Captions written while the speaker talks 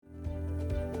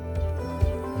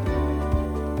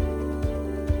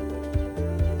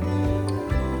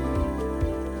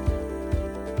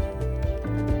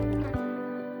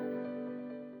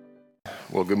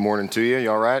Well, good morning to you. You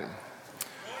all right?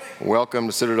 Welcome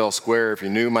to Citadel Square. If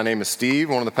you're new, my name is Steve,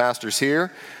 one of the pastors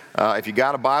here. If you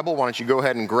got a Bible, why don't you go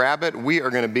ahead and grab it. We are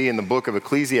going to be in the book of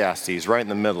Ecclesiastes, right in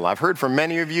the middle. I've heard from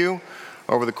many of you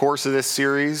over the course of this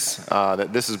series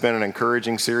that this has been an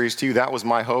encouraging series to you. That was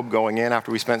my hope going in.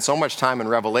 After we spent so much time in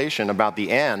Revelation about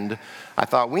the end, I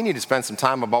thought we need to spend some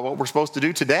time about what we're supposed to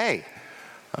do today.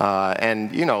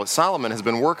 And you know, Solomon has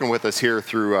been working with us here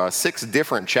through 6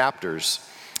 different chapters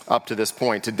up to this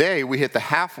point. Today, we hit the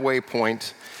halfway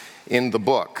point in the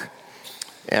book.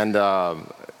 And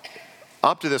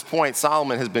up to this point,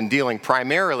 Solomon has been dealing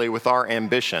primarily with our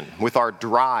ambition, with our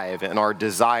drive and our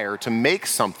desire to make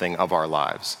something of our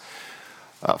lives,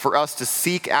 for us to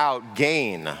seek out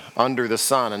gain under the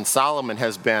sun. And Solomon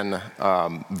has been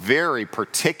very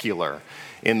particular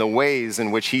in the ways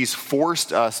in which he's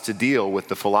forced us to deal with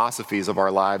the philosophies of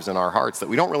our lives and our hearts that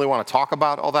we don't really want to talk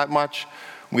about all that much.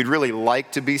 We'd really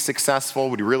like to be successful.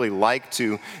 We'd really like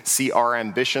to see our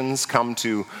ambitions come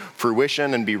to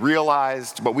fruition and be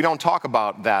realized, but we don't talk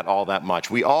about that all that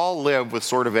much. We all live with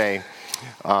sort of a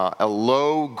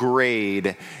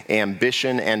low-grade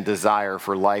ambition and desire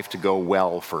for life to go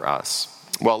well for us.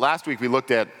 Well, last week we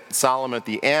looked at Solomon at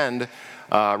the end,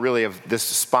 really of this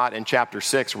spot in chapter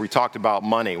 6 where we talked about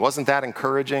money. Wasn't that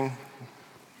encouraging?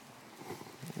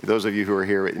 Those of you who are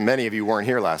here, many of you weren't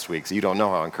here last week, so you don't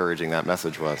know how encouraging that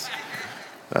message was.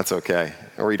 That's okay.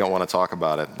 Or you don't want to talk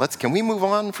about it. Can we move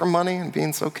on from money and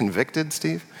being so convicted,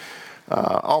 Steve?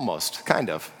 Almost, kind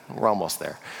of. We're almost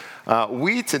there.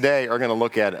 We today are going to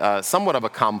look at somewhat of a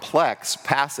complex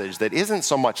passage that isn't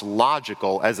so much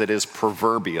logical as it is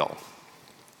proverbial.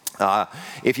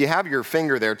 If you have your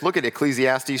finger there, look at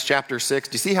Ecclesiastes chapter 6.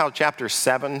 Do you see how chapter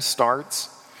 7 starts?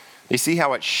 You see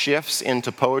how it shifts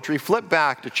into poetry? Flip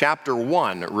back to chapter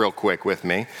 1 real quick with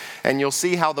me, and you'll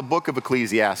see how the book of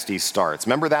Ecclesiastes starts.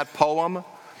 Remember that poem?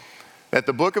 That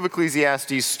the book of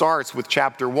Ecclesiastes starts with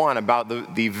chapter 1 about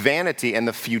the vanity and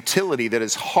the futility that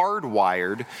is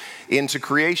hardwired into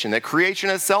creation, that creation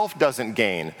itself doesn't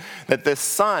gain, that the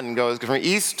sun goes from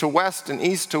east to west and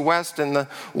east to west in the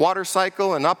water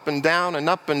cycle and up and down in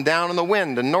the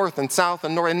wind and north and south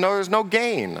and north, and there's no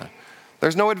gain.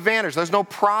 There's no advantage, there's no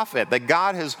profit, that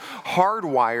God has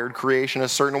hardwired creation a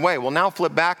certain way. Well, now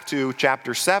flip back to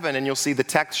chapter 7 and you'll see the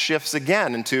text shifts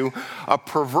again into a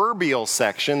proverbial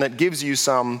section that gives you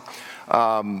some,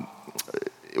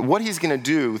 what he's going to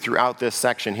do throughout this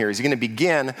section here is he's going to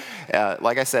begin,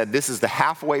 like I said, this is the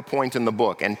halfway point in the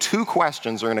book, and 2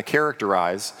 questions are going to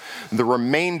characterize the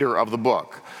remainder of the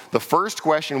book. The first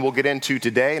question we'll get into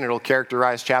today, and it'll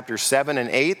characterize chapters 7 and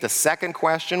 8. The second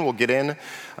question we'll get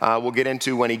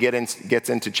into when he gets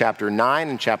into chapter 9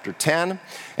 and chapter 10.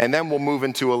 And then we'll move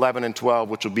into 11 and 12,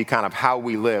 which will be kind of how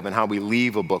we live and how we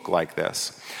leave a book like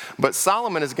this. But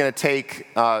Solomon is going to take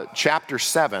chapter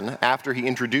 7 after he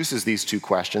introduces these 2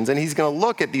 questions, and he's going to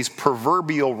look at these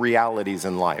proverbial realities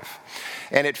in life.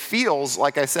 And it feels,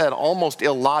 like I said, almost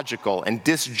illogical and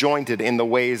disjointed in the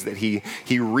ways that he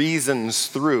reasons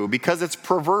through because it's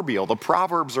proverbial. The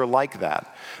Proverbs are like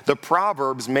that. The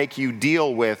Proverbs make you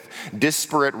deal with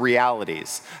disparate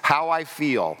realities. How I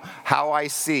feel, how I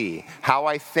see, how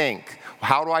I think.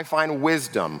 How do I find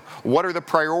wisdom? What are the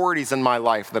priorities in my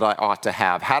life that I ought to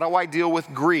have? How do I deal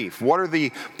with grief? What are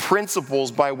the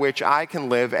principles by which I can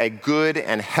live a good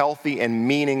and healthy and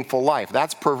meaningful life?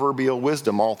 That's proverbial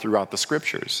wisdom all throughout the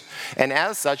scriptures. And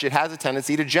as such, it has a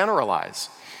tendency to generalize,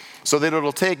 so that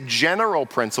it'll take general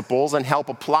principles and help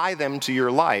apply them to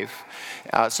your life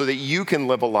so that you can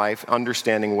live a life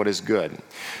understanding what is good.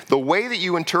 The way that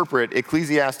you interpret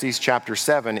Ecclesiastes chapter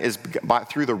 7 is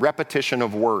through the repetition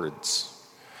of words.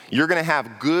 You're going to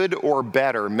have good or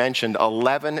better mentioned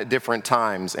 11 different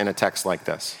times in a text like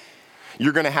this.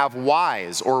 You're going to have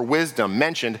wise or wisdom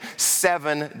mentioned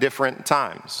 7 different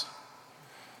times.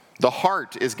 The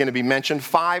heart is going to be mentioned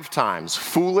 5 times.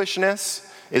 Foolishness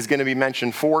is going to be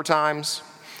mentioned 4 times,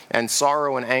 and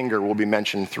sorrow and anger will be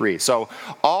mentioned 3. So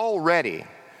already,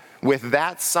 with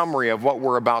that summary of what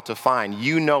we're about to find,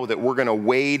 you know that we're going to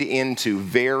wade into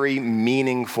very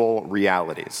meaningful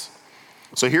realities.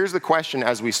 So here's the question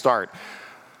as we start.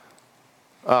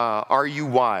 Are you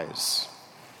wise?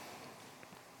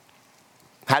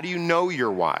 How do you know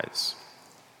you're wise?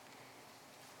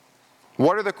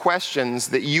 What are the questions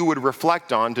that you would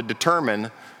reflect on to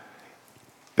determine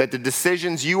that the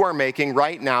decisions you are making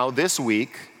right now, this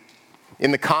week,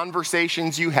 in the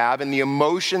conversations you have, in the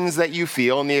emotions that you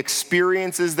feel, in the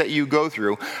experiences that you go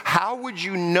through, how would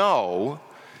you know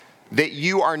that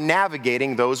you are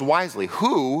navigating those wisely?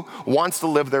 Who wants to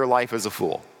live their life as a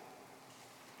fool?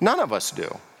 None of us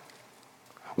do.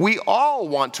 We all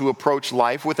want to approach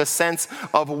life with a sense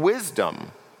of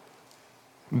wisdom,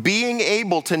 being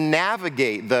able to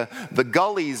navigate the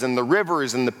gullies and the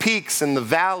rivers and the peaks and the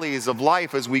valleys of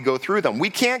life as we go through them. We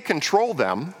can't control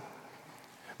them,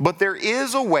 but there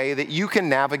is a way that you can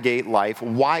navigate life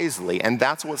wisely, and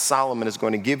that's what Solomon is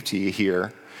going to give to you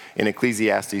here in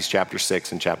Ecclesiastes chapter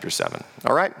 6 and chapter 7.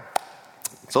 All right?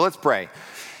 So let's pray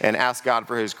and ask God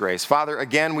for his grace. Father,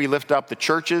 again, we lift up the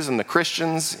churches and the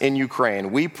Christians in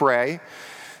Ukraine. We pray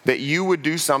that you would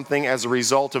do something as a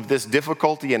result of this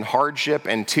difficulty and hardship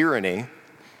and tyranny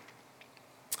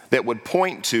that would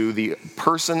point to the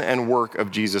person and work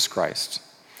of Jesus Christ.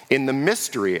 In the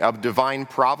mystery of divine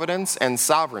providence and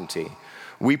sovereignty,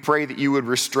 we pray that you would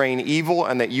restrain evil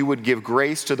and that you would give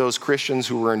grace to those Christians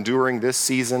who are enduring this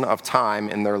season of time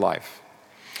in their life.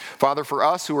 Father, for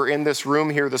us who are in this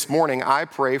room here this morning, I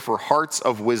pray for hearts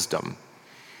of wisdom.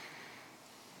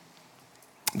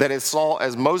 That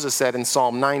as Moses said in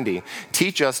Psalm 90,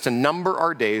 teach us to number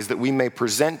our days that we may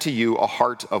present to you a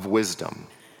heart of wisdom.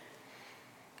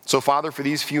 So, Father, for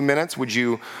these few minutes, would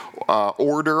you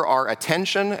order our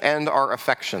attention and our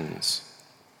affections?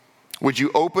 Would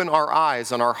you open our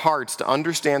eyes and our hearts to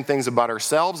understand things about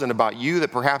ourselves and about you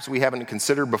that perhaps we haven't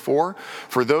considered before?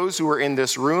 For those who are in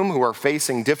this room who are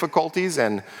facing difficulties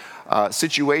and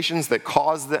situations that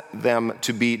cause them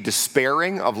to be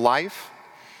despairing of life,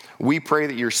 we pray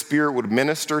that your Spirit would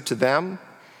minister to them,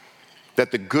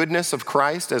 that the goodness of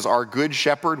Christ as our good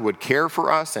shepherd would care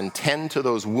for us and tend to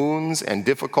those wounds and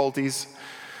difficulties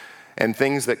and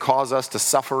things that cause us to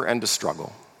suffer and to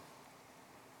struggle.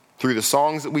 Through the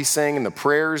songs that we sing and the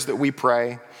prayers that we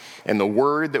pray and the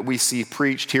word that we see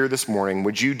preached here this morning,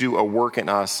 would you do a work in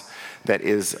us that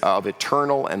is of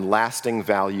eternal and lasting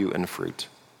value and fruit?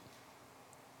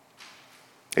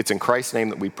 It's in Christ's name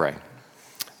that we pray.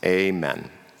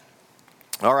 Amen.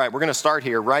 All right, we're going to start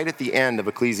here right at the end of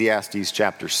Ecclesiastes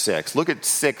chapter 6. Look at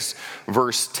 6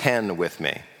 verse 10 with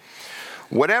me.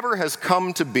 Whatever has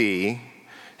come to be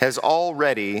has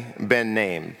already been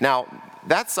named. Now,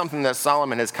 that's something that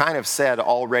Solomon has kind of said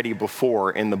already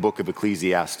before in the book of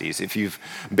Ecclesiastes. If you've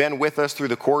been with us through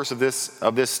the course of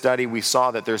this study, we saw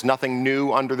that there's nothing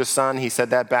new under the sun. He said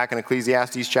that back in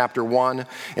Ecclesiastes chapter 1.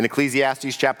 In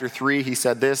Ecclesiastes chapter 3, he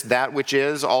said this, that which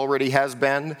is already has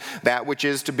been, that which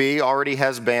is to be already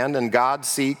has been, and God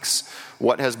seeks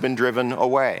what has been driven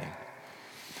away.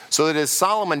 So that as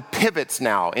Solomon pivots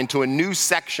now into a new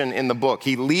section in the book,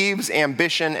 he leaves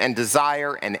ambition and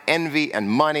desire and envy and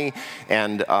money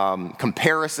and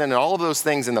comparison and all of those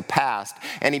things in the past,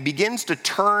 and he begins to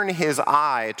turn his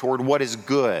eye toward what is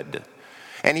good.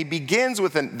 And he begins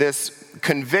with this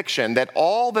conviction that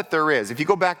all that there is, if you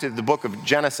go back to the book of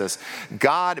Genesis,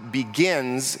 God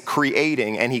begins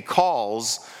creating and he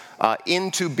calls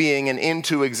into being and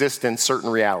into existence certain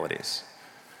realities.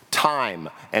 Time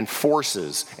and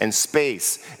forces and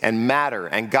space and matter,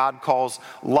 and God calls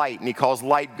light, and he calls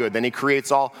light good. Then he creates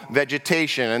all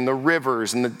vegetation and the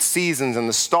rivers and the seasons and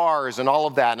the stars and all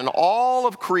of that. And all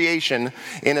of creation,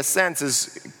 in a sense,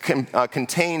 is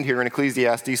contained here in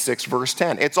Ecclesiastes 6 verse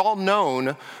 10. It's all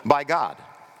known by God.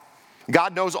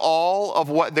 God knows all of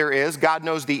what there is. God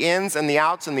knows the ins and the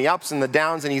outs and the ups and the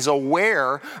downs, and he's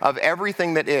aware of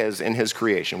everything that is in his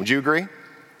creation. Would you agree?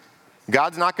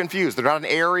 God's not confused. There's not an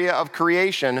area of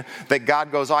creation that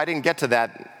God goes, oh, I didn't get to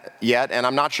that yet, and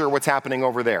I'm not sure what's happening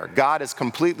over there. God is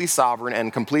completely sovereign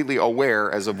and completely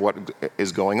aware as of what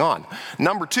is going on.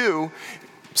 Number 2,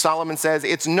 Solomon says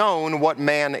it's known what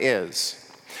man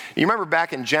is. You remember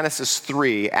back in Genesis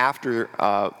 3, after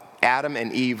Adam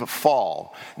and Eve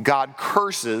fall, God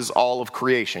curses all of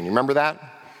creation. You remember that?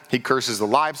 He curses the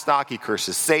livestock, he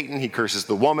curses Satan, he curses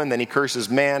the woman, then he curses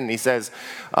man, and he says,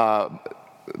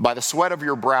 by the sweat of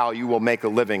your brow you will make a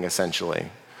living, essentially.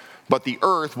 But the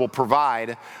earth will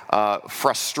provide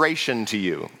frustration to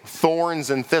you.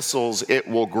 Thorns and thistles it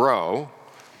will grow.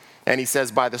 And he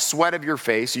says, by the sweat of your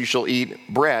face you shall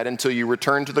eat bread until you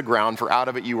return to the ground, for out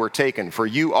of it you were taken. For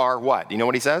you are what? You know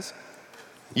what he says?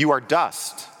 You are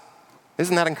dust.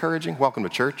 Isn't that encouraging? Welcome to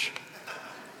church.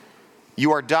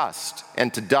 You are dust,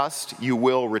 and to dust you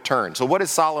will return. So what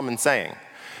is Solomon saying?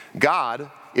 God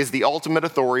is the ultimate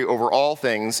authority over all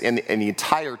things in the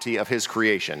entirety of his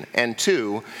creation. And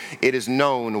 2, it is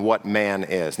known what man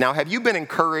is. Now, have you been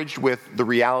encouraged with the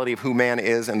reality of who man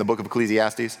is in the book of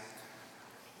Ecclesiastes?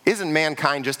 Isn't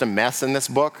mankind just a mess in this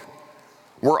book?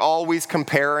 We're always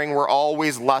comparing, we're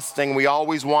always lusting, we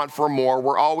always want for more,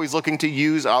 we're always looking to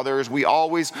use others, we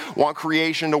always want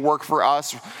creation to work for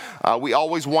us, we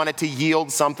always want it to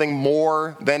yield something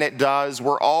more than it does,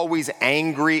 we're always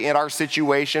angry in our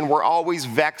situation, we're always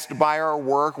vexed by our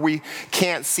work, we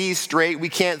can't see straight, we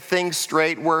can't think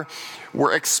straight, we're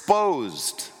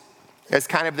exposed as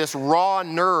kind of this raw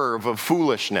nerve of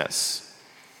foolishness.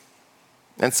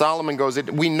 And Solomon goes,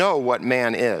 we know what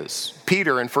man is.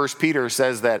 Peter in 1 Peter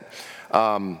says that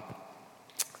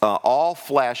all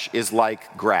flesh is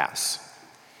like grass.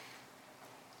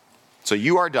 So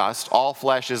you are dust, all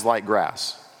flesh is like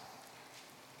grass.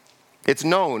 It's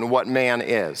known what man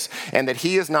is, and that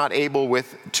he is not able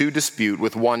to dispute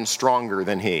with one stronger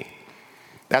than he.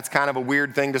 That's kind of a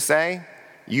weird thing to say.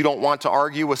 You don't want to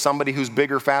argue with somebody who's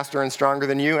bigger, faster, and stronger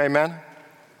than you, amen?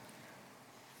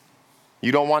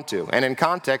 You don't want to. And in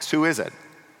context, who is it?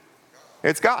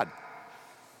 It's God.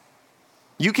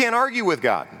 You can't argue with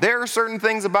God. There are certain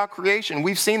things about creation.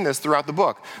 We've seen this throughout the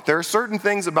book. There are certain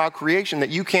things about creation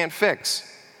that you can't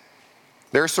fix.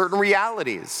 There are certain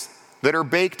realities that are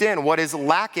baked in. What is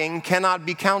lacking cannot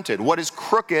be counted. What is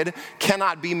crooked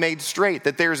cannot be made straight.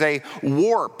 That there's a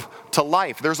warp to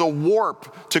life. There's a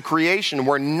warp to creation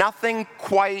where nothing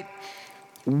quite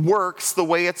works the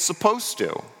way it's supposed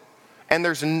to. And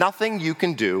there's nothing you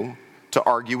can do to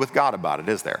argue with God about it,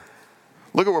 is there?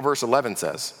 Look at what verse 11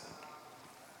 says.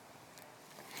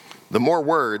 The more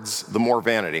words, the more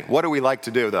vanity. What do we like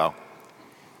to do, though?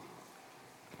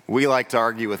 We like to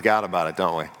argue with God about it,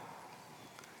 don't we?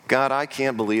 God, I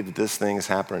can't believe that this thing is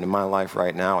happening in my life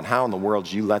right now, and how in the world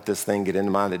did you let this thing get into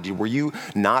my life? Were you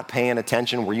not paying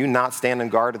attention? Were you not standing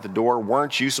guard at the door?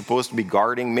 Weren't you supposed to be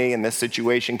guarding me, and this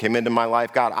situation came into my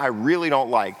life? God, I really don't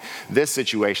like this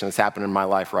situation that's happening in my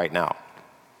life right now.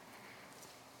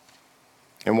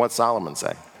 And what's Solomon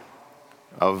say?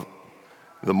 Of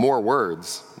the more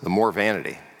words, the more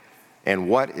vanity. And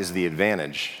what is the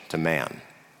advantage to man?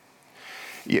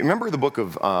 You remember the book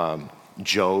of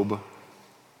Job?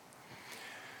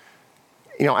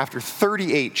 You know, after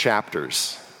 38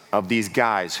 chapters of these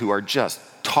guys who are just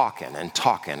talking, and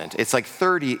it's like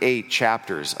 38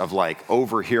 chapters of like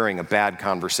overhearing a bad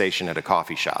conversation at a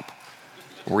coffee shop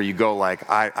where you go like,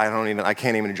 I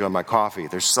can't even enjoy my coffee.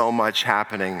 There's so much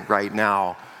happening right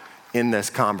now in this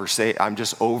conversation. I'm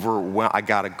just overwhelmed. I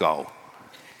gotta go.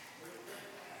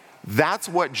 That's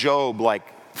what Job like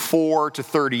 4 to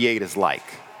 38 is like.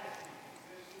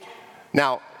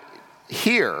 Now,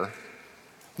 here,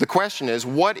 the question is,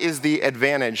 what is the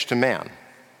advantage to man?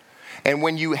 And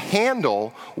when you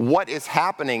handle what is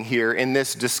happening here in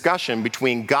this discussion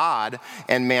between God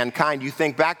and mankind, you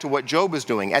think back to what Job is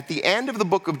doing. At the end of the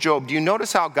book of Job, do you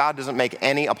notice how God doesn't make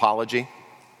any apology?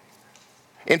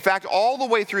 In fact, all the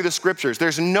way through the scriptures,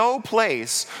 there's no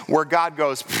place where God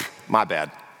goes, my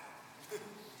bad.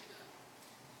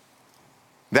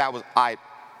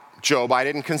 Job, I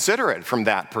didn't consider it from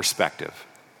that perspective.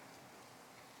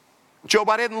 Job,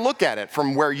 I didn't look at it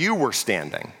from where you were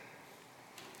standing.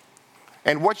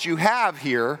 And what you have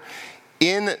here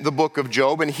in the book of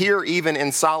Job, and here even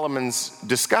in Solomon's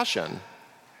discussion,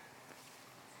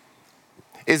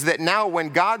 is that now when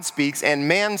God speaks and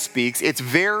man speaks, it's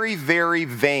very, very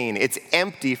vain. It's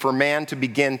empty for man to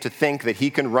begin to think that he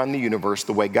can run the universe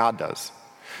the way God does.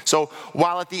 So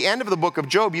while at the end of the book of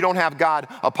Job, you don't have God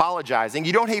apologizing,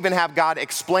 you don't even have God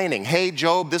explaining, hey,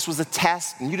 Job, this was a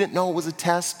test, and you didn't know it was a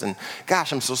test, and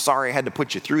gosh, I'm so sorry I had to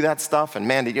put you through that stuff, and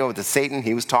man, to Satan,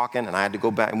 he was talking, and I had to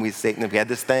go back, and Satan, we had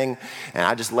this thing, and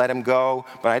I just let him go,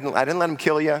 but I didn't let him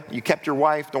kill you. You kept your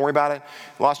wife, don't worry about it.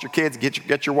 Lost your kids,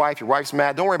 get your wife's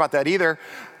mad, don't worry about that either.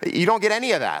 You don't get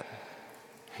any of that.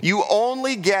 You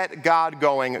only get God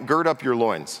going, gird up your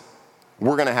loins.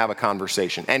 We're going to have a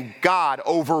conversation. And God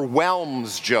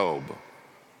overwhelms Job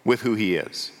with who he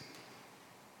is,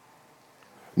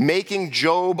 making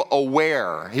Job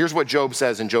aware. Here's what Job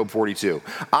says in Job 42.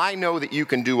 I know that you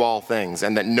can do all things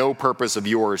and that no purpose of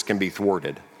yours can be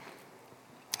thwarted.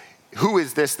 Who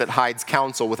is this that hides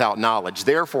counsel without knowledge?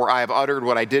 Therefore, I have uttered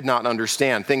what I did not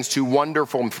understand, things too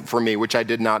wonderful for me, which I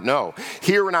did not know.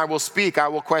 Hear and I will speak. I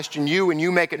will question you, and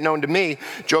you make it known to me.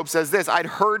 Job says this, I'd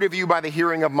heard of you by the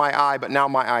hearing of my eye, but now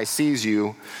my eye sees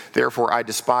you. Therefore, I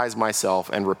despise myself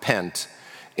and repent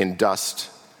in dust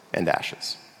and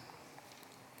ashes.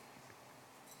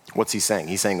 What's he saying?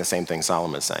 He's saying the same thing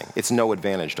Solomon is saying. It's no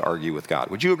advantage to argue with God.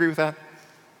 Would you agree with that?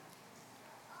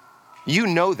 You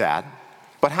know that.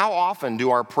 But how often do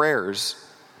our prayers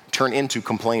turn into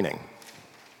complaining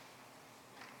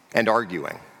and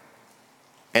arguing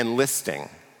and listing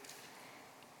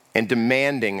and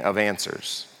demanding of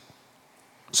answers?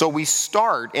 So we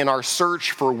start in our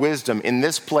search for wisdom in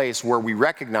this place where we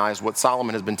recognize what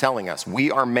Solomon has been telling us. We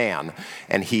are man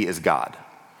and he is God.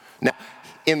 Now,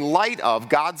 in light of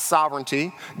God's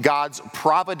sovereignty, God's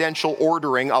providential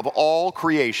ordering of all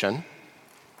creation,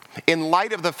 in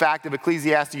light of the fact of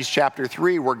Ecclesiastes chapter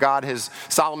 3, where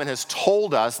Solomon has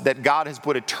told us that God has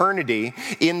put eternity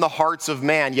in the hearts of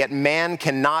man, yet man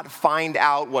cannot find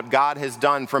out what God has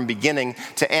done from beginning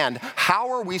to end,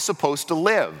 how are we supposed to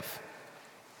live?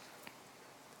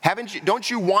 Don't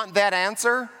you want that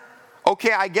answer?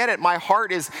 Okay, I get it. My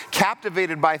heart is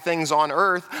captivated by things on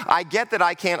earth. I get that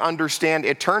I can't understand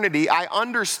eternity. I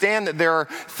understand that there are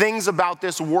things about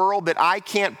this world that I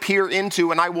can't peer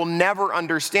into and I will never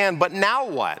understand. But now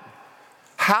what?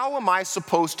 How am I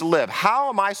supposed to live? How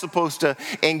am I supposed to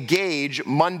engage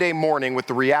Monday morning with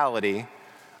the reality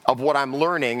of what I'm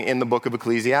learning in the book of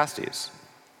Ecclesiastes?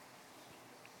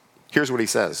 Here's what he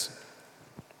says.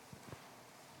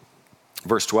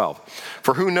 Verse 12,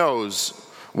 for who knows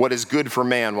what is good for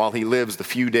man while he lives the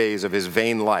few days of his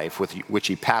vain life which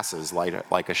he passes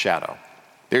like a shadow?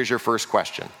 There's your first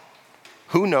question.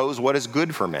 Who knows what is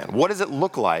good for man? What does it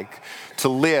look like to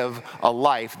live a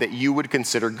life that you would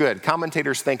consider good?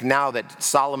 Commentators think now that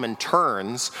Solomon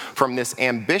turns from this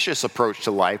ambitious approach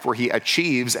to life where he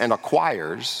achieves and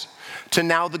acquires to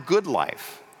now the good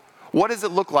life. What does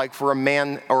it look like for a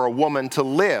man or a woman to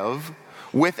live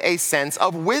with a sense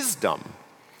of wisdom?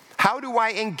 How do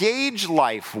I engage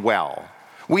life well?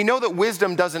 We know that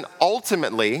wisdom doesn't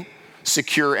ultimately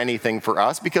secure anything for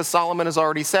us because Solomon has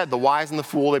already said, the wise and the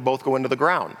fool, they both go into the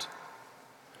ground.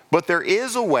 But there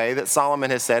is a way that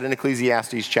Solomon has said in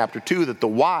Ecclesiastes chapter 2 that the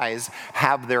wise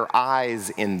have their eyes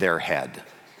in their head.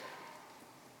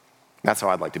 That's how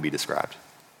I'd like to be described.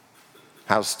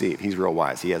 How's Steve? He's real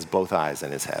wise. He has both eyes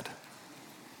in his head.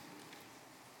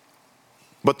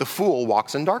 But the fool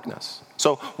walks in darkness.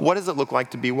 So what does it look like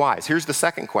to be wise? Here's the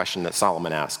second question that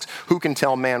Solomon asks. Who can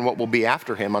tell man what will be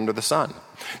after him under the sun?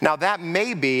 Now that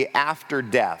may be after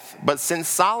death, but since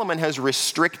Solomon has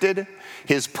restricted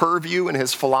his purview and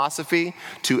his philosophy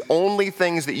to only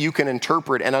things that you can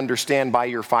interpret and understand by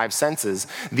your five senses,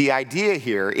 the idea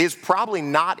here is probably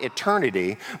not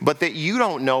eternity, but that you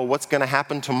don't know what's going to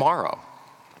happen tomorrow.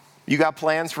 You got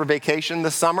plans for vacation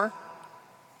this summer?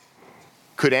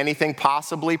 Could anything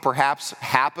possibly perhaps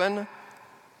happen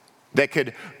that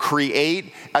could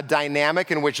create a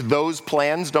dynamic in which those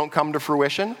plans don't come to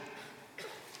fruition?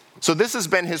 So this has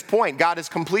been his point. God is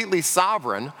completely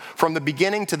sovereign from the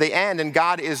beginning to the end, and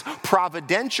God is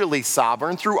providentially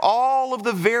sovereign through all of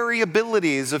the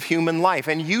variabilities of human life.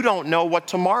 And you don't know what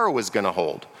tomorrow is going to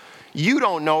hold. You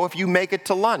don't know if you make it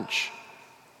to lunch.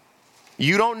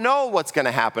 You don't know what's going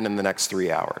to happen in the next 3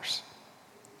 hours.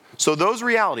 So those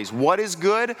realities, what is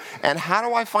good and how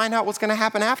do I find out what's going to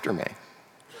happen after me,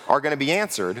 are going to be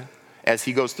answered as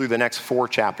he goes through the next 4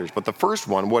 chapters. But the first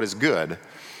one, what is good,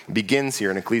 begins here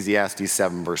in Ecclesiastes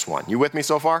 7 verse 1. You with me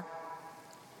so far?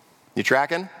 You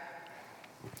tracking?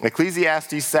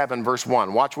 Ecclesiastes 7 verse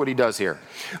 1. Watch what he does here.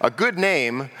 A good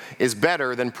name is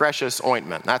better than precious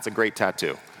ointment. That's a great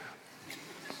tattoo.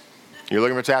 You're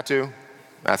looking for a tattoo?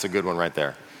 That's a good one right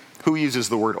there. Who uses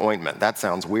the word ointment? That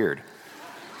sounds weird.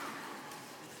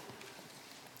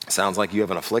 Sounds like you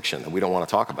have an affliction that we don't want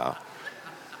to talk about.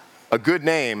 A good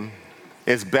name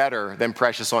is better than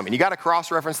precious ointment. You got a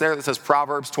cross-reference there that says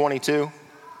Proverbs 22?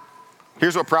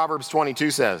 Here's what Proverbs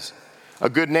 22 says. A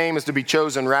good name is to be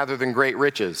chosen rather than great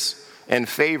riches, and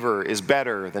favor is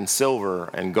better than silver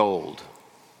and gold.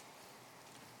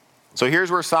 So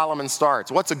here's where Solomon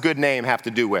starts. What's a good name have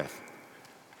to do with?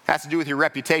 It has to do with your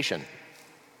reputation,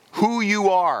 who you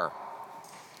are.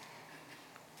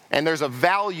 And there's a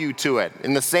value to it.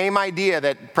 In the same idea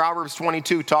that Proverbs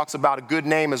 22 talks about a good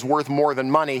name is worth more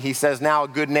than money, he says now a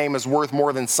good name is worth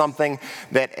more than something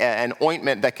that an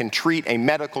ointment that can treat a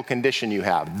medical condition you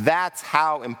have. That's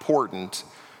how important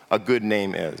a good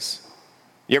name is.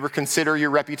 You ever consider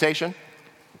your reputation?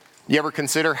 You ever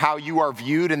consider how you are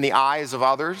viewed in the eyes of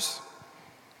others?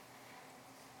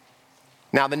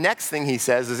 Now the next thing he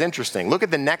says is interesting. Look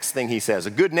at the next thing he says. A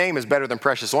good name is better than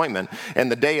precious ointment, and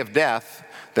the day of death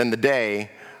than the day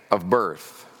of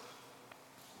birth.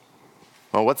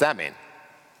 Well, what's that mean?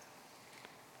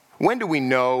 When do we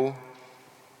know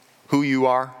who you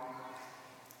are?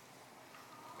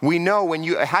 We know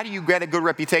how do you get a good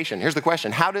reputation? Here's the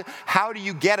question. How do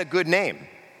you get a good name?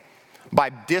 By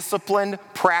disciplined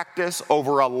practice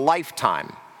over a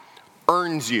lifetime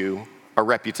earns you a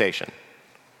reputation.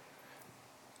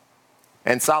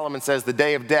 And Solomon says the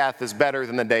day of death is better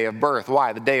than the day of birth.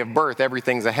 Why? The day of birth,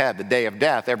 everything's ahead. The day of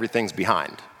death, everything's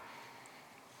behind.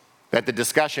 that the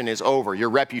discussion is over. Your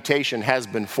reputation has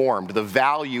been formed. The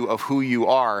value of who you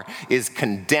are is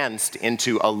condensed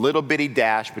into a little bitty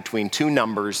dash between two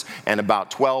numbers and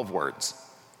about 12 words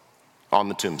on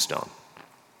the tombstone.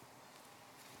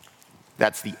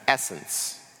 That's the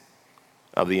essence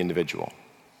of the individual.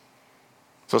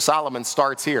 So Solomon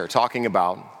starts here talking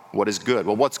about what is good.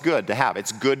 Well, what's good to have?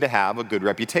 It's good to have a good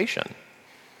reputation.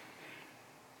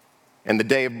 And the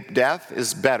day of death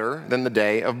is better than the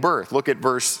day of birth. Look at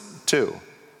verse 2.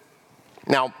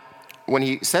 Now, when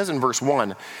he says in verse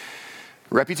 1,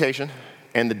 reputation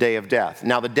and the day of death.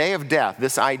 Now, the day of death,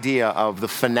 this idea of the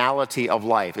finality of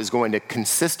life, is going to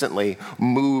consistently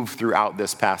move throughout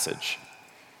this passage.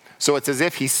 So it's as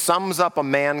if he sums up a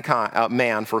man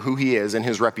for who he is and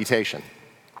his reputation,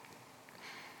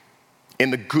 in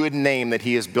the good name that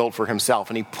he has built for himself.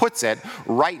 And he puts it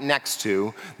right next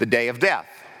to the day of death,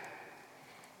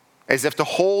 as if to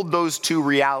hold those two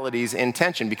realities in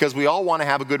tension, because we all want to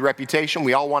have a good reputation,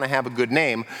 we all want to have a good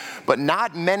name, but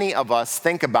not many of us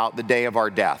think about the day of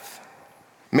our death.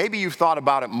 Maybe you've thought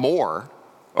about it more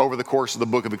over the course of the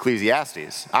book of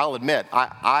Ecclesiastes. I'll admit,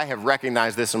 I have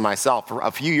recognized this in myself.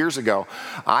 A few years ago,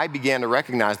 I began to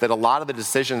recognize that a lot of the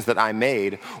decisions that I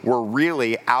made were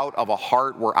really out of a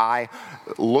heart where I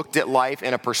looked at life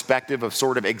in a perspective of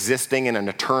sort of existing in an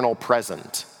eternal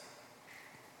present,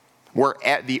 where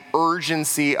the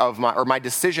urgency of my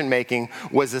decision making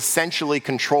was essentially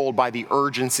controlled by the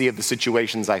urgency of the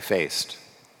situations I faced.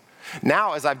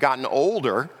 Now, as I've gotten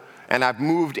older and I've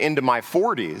moved into my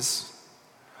 40s,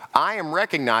 I am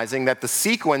recognizing that the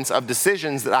sequence of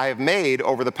decisions that I have made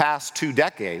over the past 2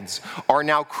 decades are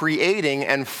now creating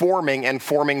and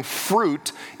forming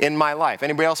fruit in my life.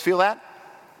 Anybody else feel that?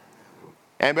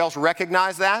 Anybody else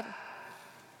recognize that?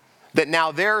 That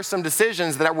now there are some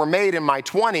decisions that were made in my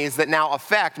 20s that now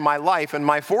affect my life in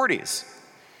my 40s.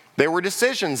 There were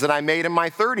decisions that I made in my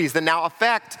 30s that now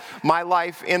affect my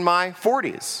life in my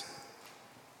 40s.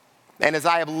 And as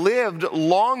I have lived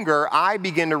longer, I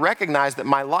begin to recognize that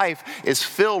my life is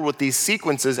filled with these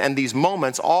sequences and these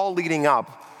moments, all leading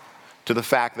up to the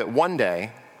fact that one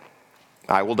day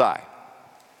I will die.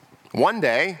 One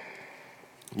day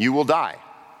you will die.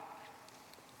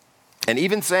 And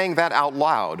even saying that out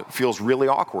loud feels really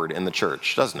awkward in the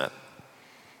church, doesn't it?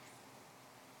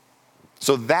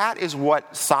 So that is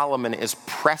what Solomon is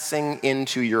pressing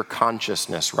into your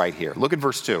consciousness right here. Look at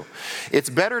verse 2. It's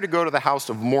better to go to the house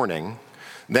of mourning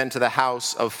than to the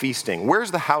house of feasting. Where's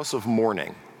the house of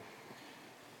mourning?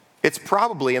 It's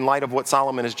probably, in light of what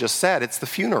Solomon has just said, it's the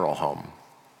funeral home.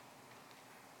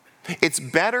 It's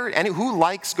better, and who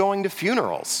likes going to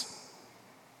funerals?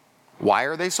 Why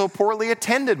are they so poorly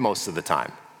attended most of the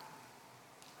time?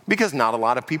 Because not a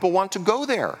lot of people want to go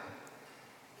there.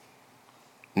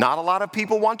 Not a lot of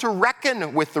people want to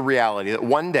reckon with the reality that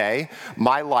one day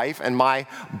my life and my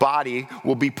body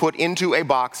will be put into a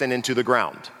box and into the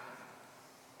ground.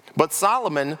 But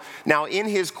Solomon, now in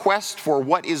his quest for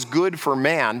what is good for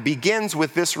man, begins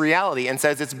with this reality and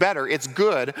says it's better, it's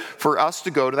good for us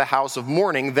to go to the house of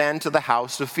mourning than to the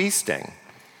house of feasting.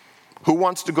 Who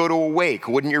wants to go to a wake?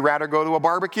 Wouldn't you rather go to a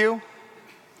barbecue?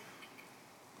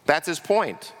 That's his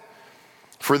point.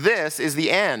 For this is the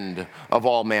end of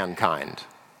all mankind.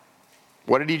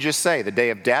 What did he just say? The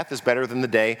day of death is better than the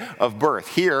day of birth.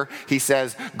 Here, he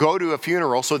says, go to a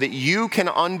funeral so that you can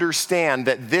understand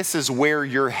that this is where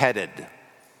you're headed.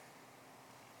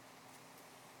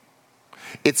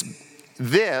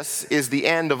 This is the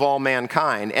end of all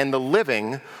mankind, and the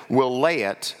living will lay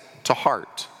it to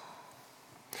heart.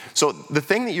 So the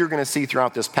thing that you're going to see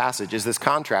throughout this passage is this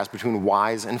contrast between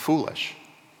wise and foolish.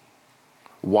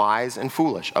 Wise and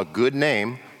foolish. A good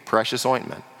name, precious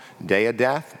ointment. Day of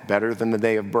death, better than the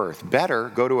day of birth. Better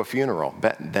go to a funeral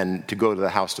than to go to the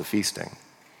house of feasting.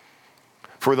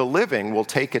 For the living will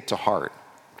take it to heart.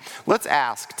 Let's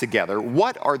ask together,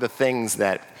 what are the things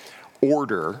that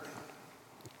order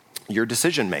your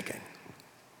decision making?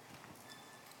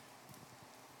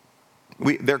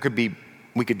 We could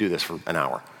do this for an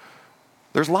hour.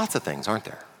 There's lots of things, aren't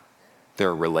there? There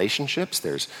are relationships,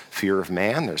 there's fear of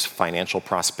man, there's financial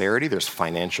prosperity, there's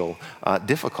financial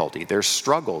difficulty, there's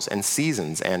struggles and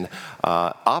seasons and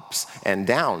ups and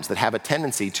downs that have a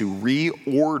tendency to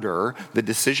reorder the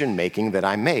decision making that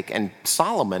I make. And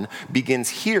Solomon begins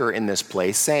here in this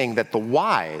place saying that the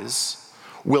wise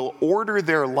will order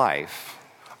their life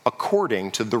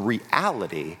according to the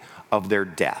reality of their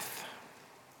death.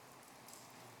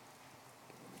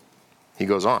 He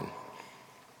goes on.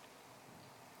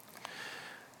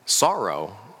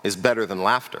 Sorrow is better than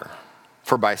laughter,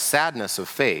 for by sadness of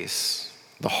face,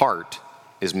 the heart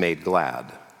is made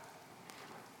glad.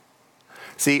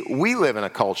 See, we live in a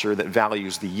culture that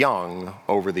values the young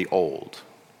over the old,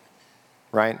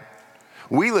 right?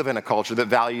 We live in a culture that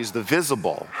values the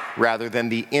visible rather than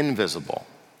the invisible.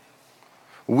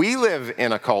 We live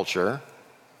in a culture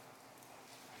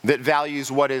that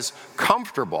values what is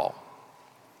comfortable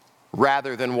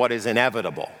rather than what is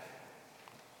inevitable.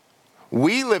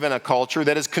 We live in a culture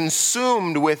that is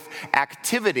consumed with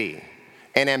activity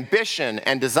and ambition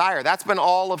and desire. That's been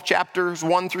all of chapters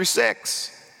 1 through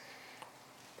 6.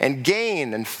 And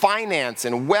gain and finance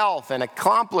and wealth and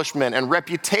accomplishment and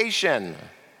reputation.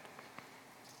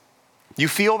 You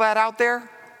feel that out there?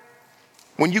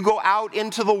 When you go out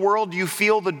into the world, do you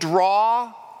feel the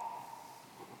draw?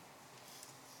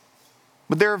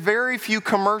 But there are very few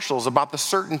commercials about the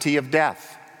certainty of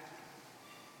death.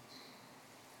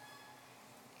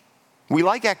 We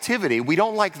like activity, we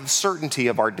don't like the certainty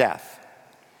of our death.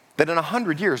 That in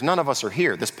 100 years, none of us are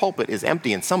here. This pulpit is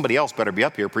empty and somebody else better be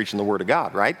up here preaching the Word of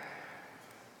God, right?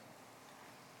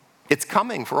 It's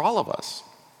coming for all of us.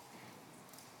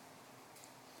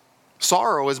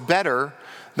 Sorrow is better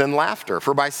than laughter,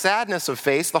 for by sadness of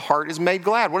face the heart is made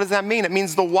glad. What does that mean? It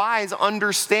means the wise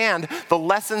understand the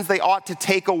lessons they ought to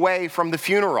take away from the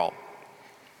funeral.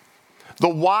 The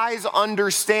wise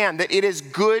understand that it is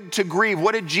good to grieve.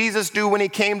 What did Jesus do when he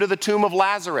came to the tomb of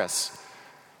Lazarus?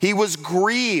 He was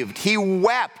grieved. He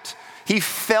wept. He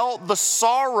felt the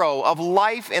sorrow of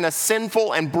life in a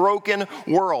sinful and broken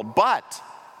world. But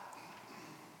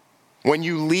when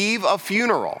you leave a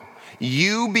funeral,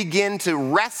 you begin to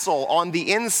wrestle on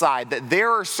the inside that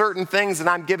there are certain things that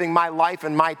I'm giving my life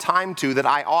and my time to that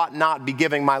I ought not be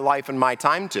giving my life and my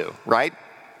time to, right?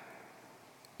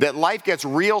 That life gets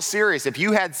real serious. If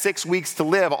you had 6 weeks to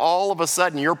live, all of a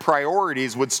sudden your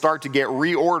priorities would start to get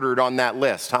reordered on that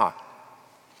list, huh?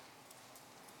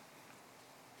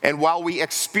 And while we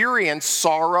experience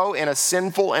sorrow in a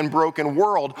sinful and broken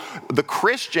world, the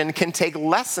Christian can take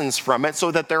lessons from it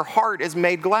so that their heart is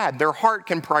made glad. Their heart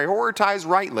can prioritize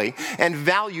rightly and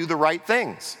value the right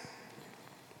things.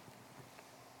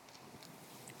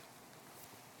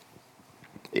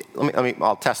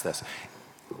 I'll test this.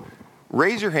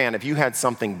 Raise your hand if you had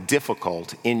something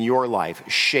difficult in your life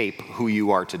shape who you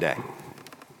are today.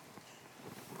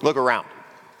 Look around.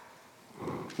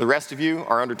 The rest of you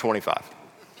are under 25.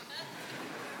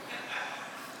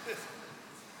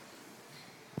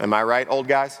 Am I right, old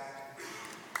guys?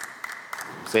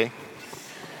 See?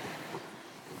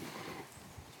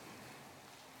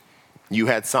 You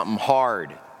had something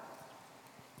hard.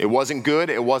 It wasn't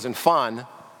good, it wasn't fun.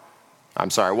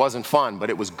 It wasn't fun, but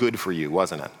it was good for you,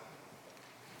 wasn't it?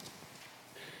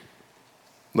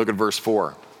 Look at verse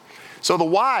 4. So the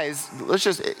wise,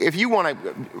 if you want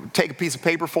to take a piece of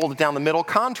paper, fold it down the middle,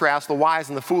 contrast the wise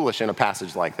and the foolish in a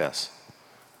passage like this.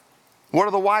 What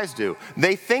do the wise do?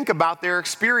 They think about their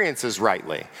experiences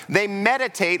rightly. They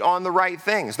meditate on the right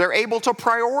things. They're able to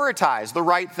prioritize the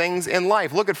right things in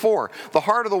life. Look at 4. The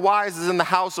heart of the wise is in the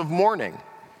house of mourning,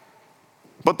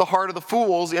 but the heart of the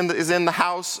fools is in the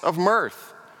house of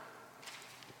mirth.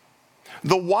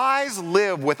 The wise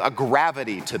live with a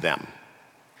gravity to them.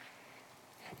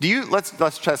 Let's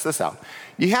test this out.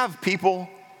 You have people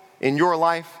in your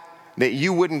life that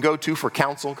you wouldn't go to for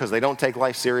counsel because they don't take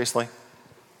life seriously.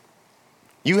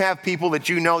 You have people that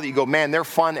you know that you go, man, they're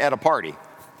fun at a party.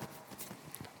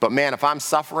 But man, if I'm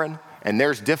suffering and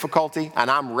there's difficulty and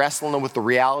I'm wrestling with the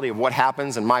reality of what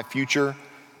happens in my future,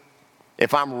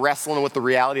 if I'm wrestling with the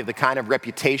reality of the kind of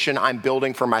reputation I'm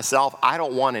building for myself, I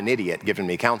don't want an idiot giving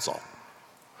me counsel.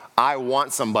 I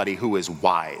want somebody who is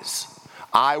wise.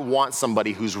 I want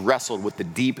somebody who's wrestled with the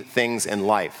deep things in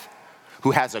life,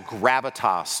 who has a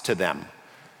gravitas to them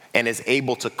and is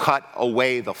able to cut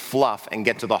away the fluff and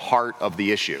get to the heart of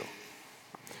the issue.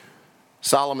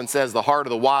 Solomon says the heart of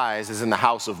the wise is in the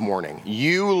house of mourning.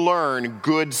 You learn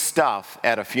good stuff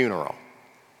at a funeral.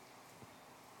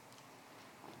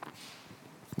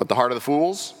 But the heart of the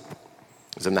fools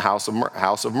is in the house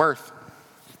of mirth.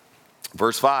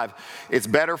 Verse 5, it's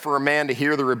better for a man to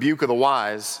hear the rebuke of the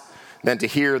wise than to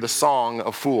hear the song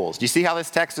of fools. Do you see how this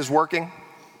text is working?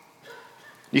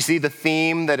 You see the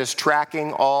theme that is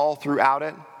tracking all throughout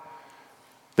it?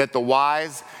 That the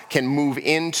wise can move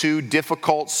into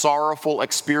difficult, sorrowful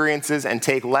experiences and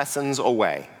take lessons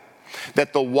away.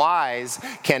 That the wise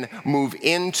can move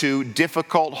into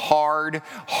difficult, hard,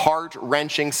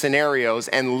 heart-wrenching scenarios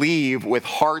and leave with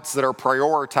hearts that are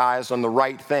prioritized on the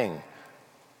right thing.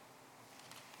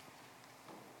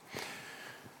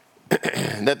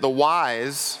 That the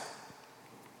wise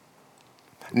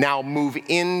now move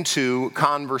into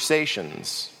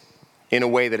conversations in a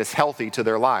way that is healthy to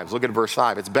their lives. Look at verse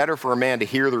 5. It's better for a man to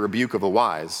hear the rebuke of the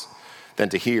wise than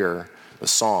to hear the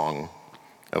song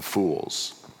of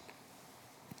fools.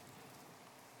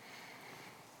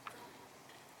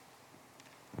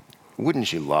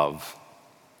 Wouldn't you love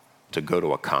to go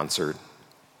to a concert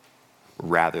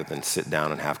rather than sit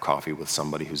down and have coffee with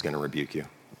somebody who's going to rebuke you?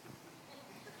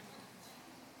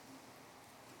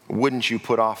 Wouldn't you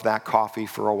put off that coffee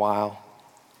for a while?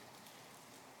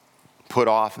 Put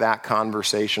off that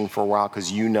conversation for a while because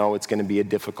you know it's going to be a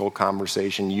difficult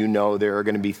conversation. You know there are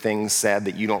going to be things said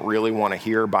that you don't really want to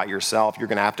hear about yourself. You're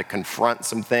going to have to confront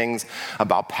some things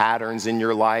about patterns in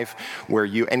your life where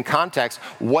you, in context,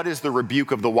 what is the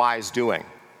rebuke of the wise doing?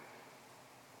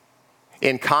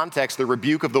 In context, the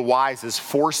rebuke of the wise is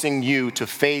forcing you to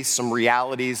face some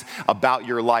realities about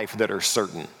your life that are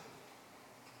certain.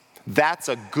 That's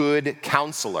a good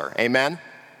counselor. Amen?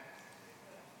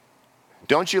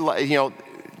 Don't you,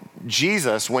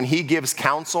 Jesus, when he gives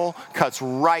counsel, cuts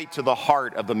right to the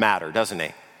heart of the matter, doesn't he?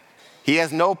 He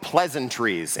has no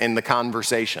pleasantries in the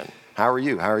conversation. How are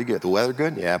you? How are you good? The weather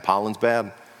good? Yeah, pollen's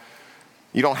bad.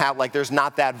 You don't have, there's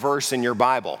not that verse in your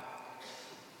Bible.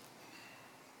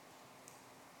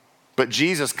 But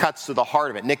Jesus cuts to the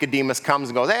heart of it. Nicodemus comes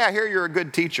and goes, hey, I hear you're a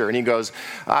good teacher. And he goes,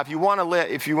 if you want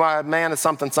a man is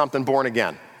something born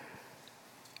again.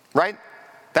 Right?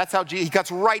 That's how he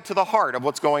cuts right to the heart of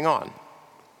what's going on.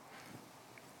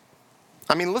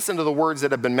 I mean, listen to the words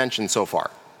that have been mentioned so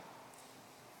far.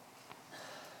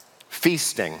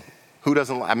 Feasting. Who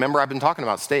doesn't, I remember I've been talking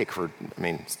about steak for,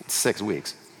 6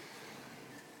 weeks.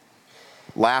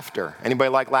 Laughter. Anybody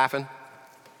like laughing?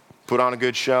 Put on a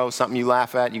good show, something you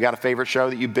laugh at. You got a favorite show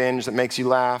that you binge that makes you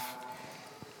laugh?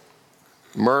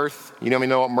 Mirth. You don't even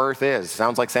know what mirth is.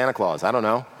 Sounds like Santa Claus. I don't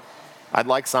know. I'd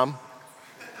like some.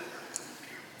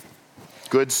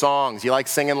 Good songs. You like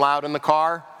singing loud in the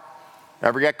car?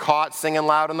 Ever get caught singing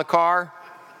loud in the car?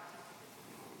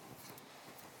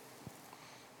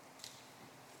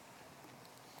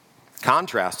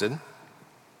 Contrasted,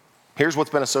 here's what's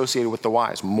been associated with the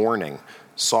wise: mourning,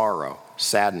 sorrow,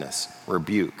 sadness,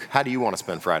 rebuke. How do you want to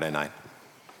spend Friday night?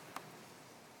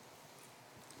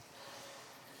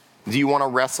 Do you want to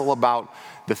wrestle about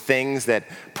the things that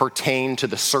pertain to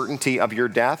the certainty of your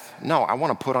death? No, I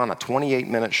want to put on a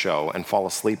 28-minute show and fall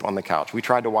asleep on the couch. We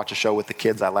tried to watch a show with the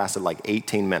kids that lasted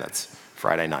 18 minutes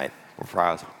Friday night.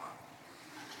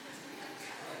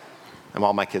 And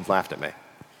all my kids laughed at me.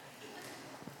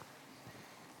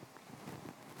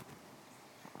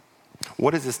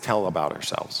 What does this tell about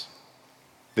ourselves?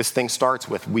 This thing starts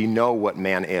with, we know what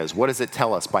man is. What does it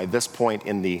tell us by this point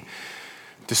in the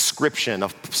description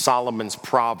of Solomon's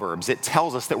Proverbs? It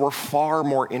tells us that we're far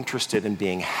more interested in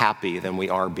being happy than we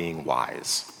are being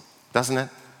wise. Doesn't it?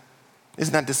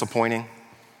 Isn't that disappointing?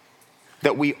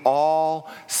 That we all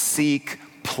seek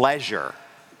pleasure.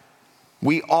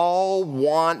 We all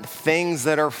want things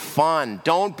that are fun.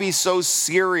 Don't be so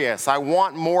serious. I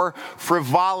want more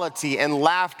frivolity and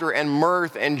laughter and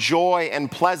mirth and joy and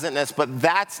pleasantness, but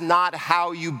that's not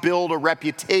how you build a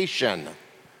reputation.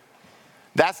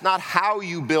 That's not how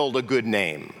you build a good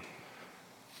name.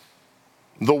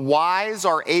 The wise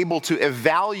are able to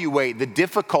evaluate the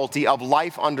difficulty of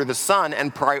life under the sun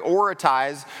and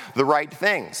prioritize the right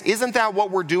things. Isn't that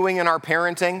what we're doing in our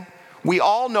parenting? We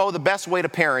all know the best way to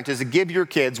parent is to give your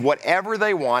kids whatever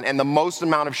they want and the most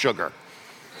amount of sugar.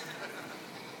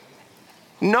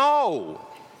 No.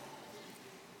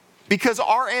 Because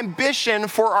our ambition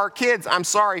for our kids, I'm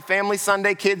sorry, Family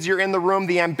Sunday kids, you're in the room.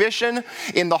 The ambition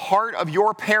in the heart of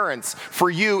your parents for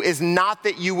you is not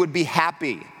that you would be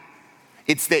happy.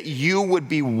 It's that you would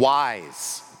be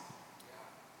wise.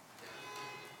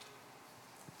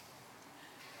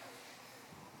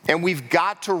 And we've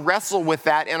got to wrestle with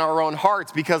that in our own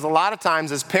hearts, because a lot of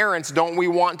times as parents, don't we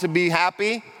want to be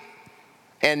happy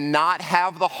and not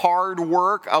have the hard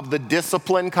work of the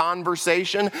discipline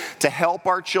conversation to help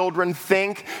our children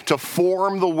think, to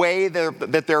form the way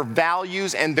that their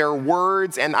values and their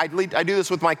words, and I do this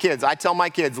with my kids. I tell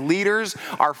my kids, leaders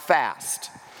are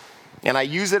fast. And I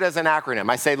use it as an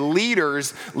acronym. I say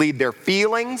leaders lead their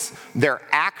feelings, their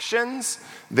actions,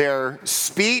 their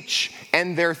speech,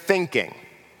 and their thinking.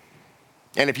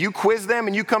 And if you quiz them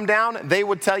and you come down, they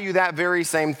would tell you that very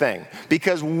same thing.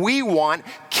 Because we want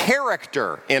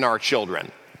character in our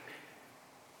children.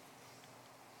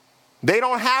 They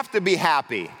don't have to be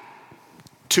happy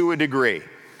to a degree.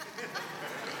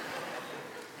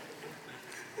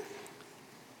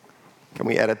 Can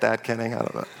we edit that, Kenny? I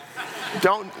don't know.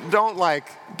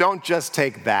 Don't just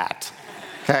take that,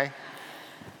 okay?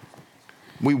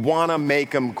 We want to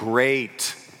make them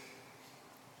great.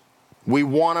 We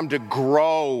want them to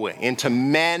grow into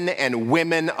men and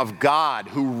women of God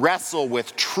who wrestle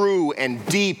with true and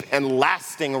deep and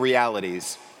lasting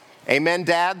realities. Amen,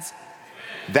 dads?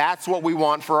 That's what we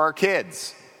want for our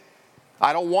kids.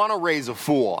 I don't want to raise a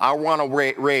fool. I want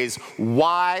to raise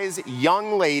wise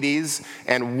young ladies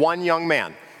and one young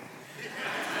man.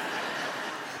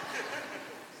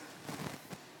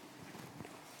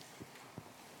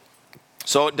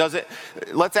 So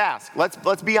let's ask,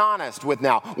 let's be honest with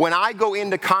now. When I go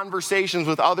into conversations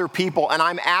with other people and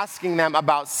I'm asking them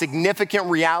about significant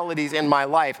realities in my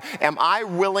life, am I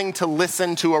willing to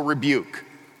listen to a rebuke?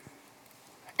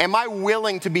 Am I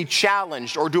willing to be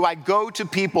challenged, or do I go to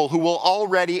people who will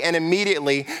already and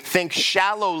immediately think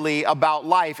shallowly about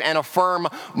life and affirm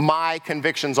my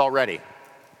convictions already?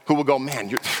 Who will go, man,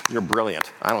 you're brilliant.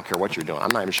 I don't care what you're doing.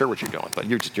 I'm not even sure what you're doing, but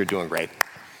you're doing great.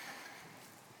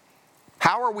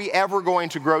 How are we ever going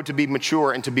to grow to be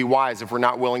mature and to be wise if we're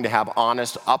not willing to have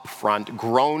honest, upfront,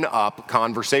 grown-up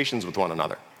conversations with one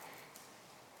another?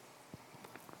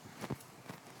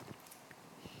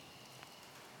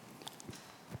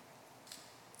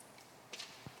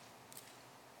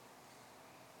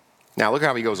 Now, look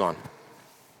how he goes on.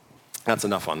 That's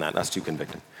enough on that. That's too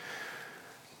convicting.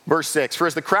 Verse 6, for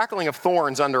as the crackling of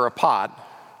thorns under a pot,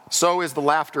 so is the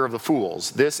laughter of the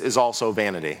fools. This is also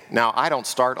vanity. Now, I don't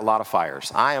start a lot of fires.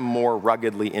 I am more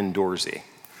ruggedly indoorsy.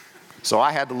 So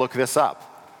I had to look this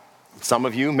up. Some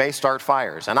of you may start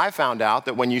fires. And I found out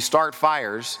that when you start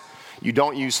fires, you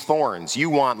don't use thorns. You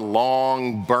want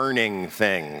long burning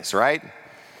things, right?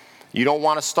 You don't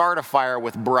want to start a fire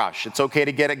with brush. It's okay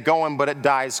to get it going, but it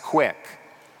dies quick.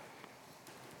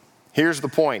 Here's the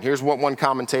point. Here's what one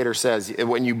commentator says.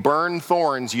 When you burn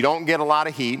thorns, you don't get a lot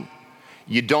of heat.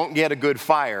 You don't get a good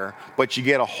fire, but you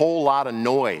get a whole lot of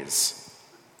noise.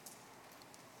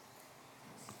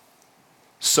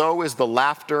 So is the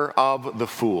laughter of the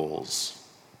fools.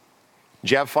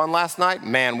 Did you have fun last night?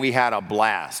 Man, we had a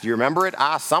blast. Do you remember it?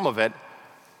 Some of it.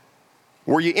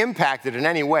 Were you impacted in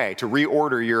any way to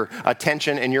reorder your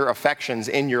attention and your affections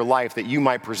in your life that you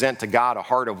might present to God a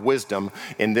heart of wisdom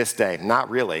in this day? Not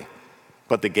really,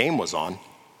 but the game was on.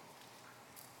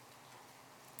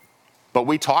 But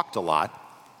we talked a lot.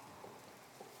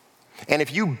 And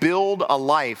if you build a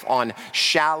life on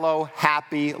shallow,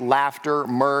 happy, laughter,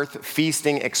 mirth,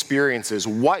 feasting experiences,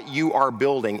 what you are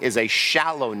building is a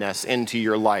shallowness into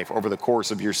your life over the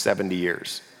course of your 70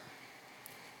 years.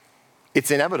 It's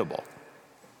inevitable.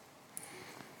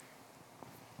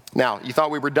 Now, you thought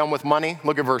we were done with money?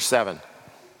 Look at verse 7.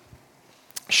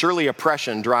 Surely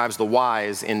oppression drives the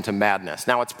wise into madness.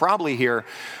 Now, it's probably here,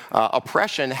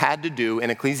 oppression had to do in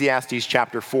Ecclesiastes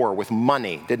chapter 4 with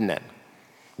money, didn't it?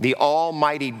 The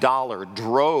almighty dollar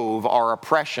drove our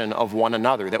oppression of one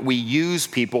another, that we use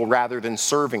people rather than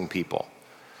serving people.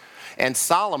 And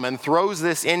Solomon throws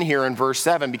this in here in verse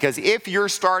 7 because if you're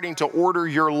starting to order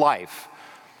your life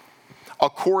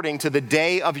according to the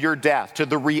day of your death, to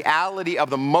the reality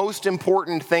of the most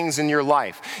important things in your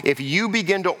life, if you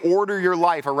begin to order your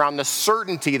life around the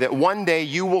certainty that one day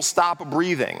you will stop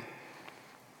breathing,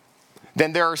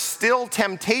 then there are still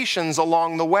temptations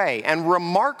along the way. And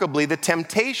remarkably, the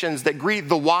temptations that greet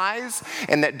the wise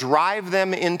and that drive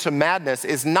them into madness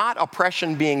is not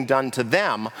oppression being done to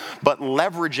them, but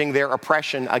leveraging their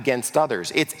oppression against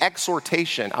others. It's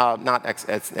exhortation,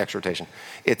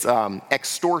 it's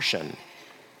extortion.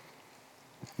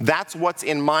 That's what's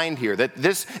in mind here, that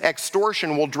this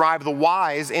extortion will drive the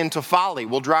wise into folly,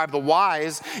 will drive the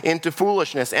wise into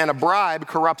foolishness, and a bribe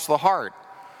corrupts the heart.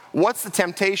 What's the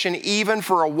temptation even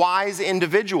for a wise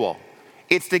individual?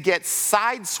 It's to get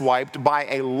sideswiped by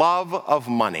a love of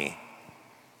money.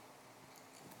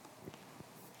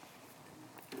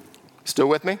 Still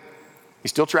with me? You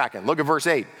still tracking? Look at verse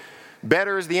 8.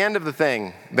 Better is the end of the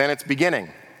thing than its beginning.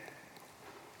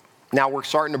 Now we're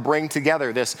starting to bring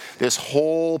together this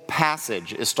whole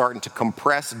passage is starting to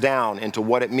compress down into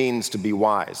what it means to be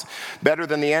wise. Better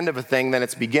than the end of a thing than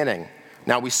its beginning.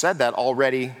 Now we said that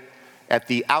already at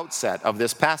the outset of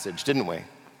this passage, didn't we?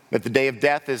 That the day of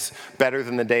death is better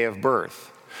than the day of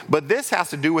birth. But this has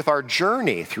to do with our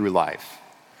journey through life.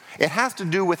 It has to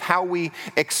do with how we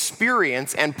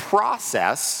experience and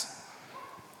process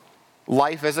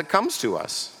life as it comes to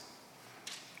us.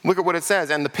 Look at what it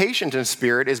says, and the patient in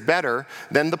spirit is better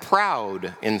than the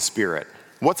proud in spirit.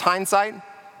 What's hindsight?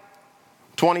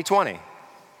 2020.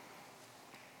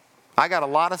 I got a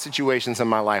lot of situations in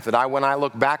my life that when I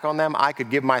look back on them, I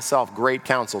could give myself great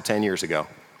counsel 10 years ago.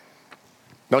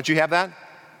 Don't you have that?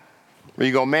 Where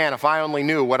you go, man, if I only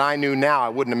knew what I knew now, I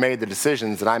wouldn't have made the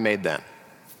decisions that I made then.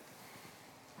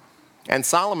 And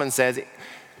Solomon says,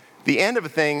 The end of a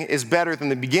thing is better than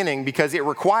the beginning because it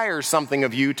requires something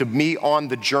of you to be on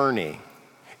the journey.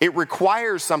 It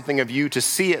requires something of you to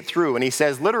see it through. And he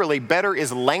says, literally, better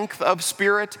is length of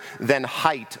spirit than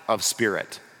height of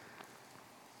spirit.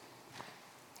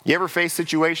 You ever face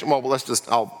situation? Well,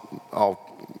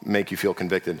 I'll make you feel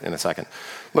convicted in a second.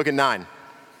 Look at 9.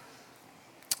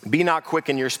 Be not quick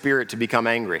in your spirit to become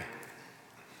angry.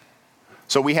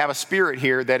 So we have a spirit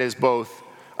here that is both,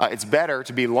 it's better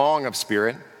to be long of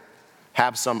spirit,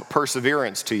 have some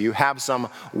perseverance to you, have some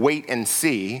wait and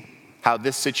see how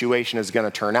this situation is going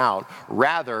to turn out,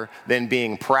 rather than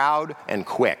being proud and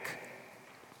quick,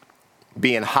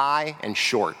 being high and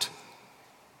short.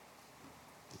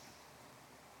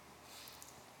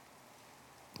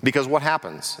 Because what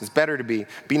happens? It's better to be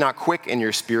not quick in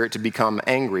your spirit to become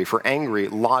angry, for angry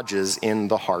lodges in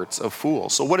the hearts of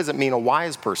fools. So what does it mean a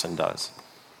wise person does?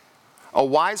 A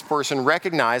wise person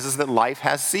recognizes that life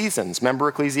has seasons. Remember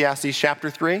Ecclesiastes chapter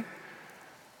 3?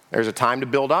 There's a time to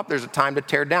build up, there's a time to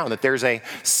tear down, that there's a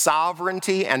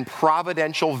sovereignty and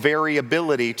providential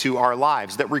variability to our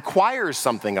lives that requires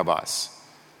something of us.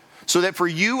 So that for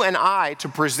you and I to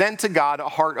present to God a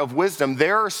heart of wisdom,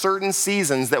 there are certain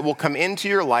seasons that will come into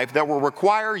your life that will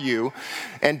require you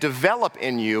and develop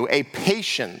in you a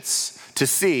patience to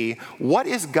see what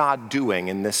is God doing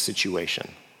in this situation.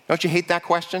 Don't you hate that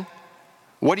question?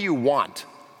 What do you want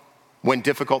when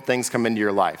difficult things come into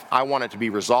your life? I want it to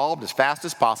be resolved as fast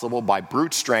as possible by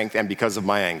brute strength and because of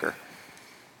my anger.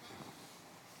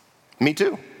 Me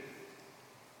too.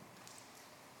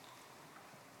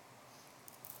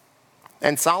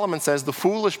 And Solomon says the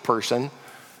foolish person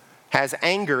has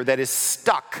anger that is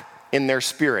stuck in their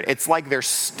spirit. It's like they're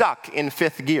stuck in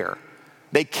fifth gear.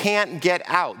 They can't get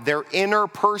out. Their inner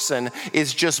person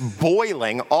is just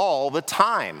boiling all the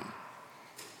time.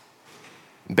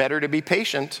 Better to be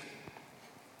patient.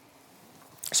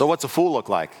 So what's a fool look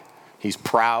like? He's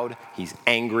proud, he's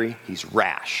angry, he's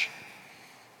rash.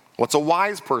 What's a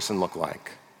wise person look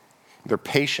like? They're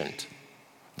patient,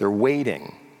 they're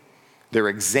waiting, they're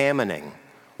examining.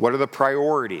 What are the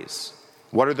priorities?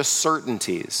 What are the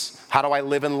certainties? How do I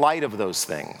live in light of those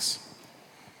things?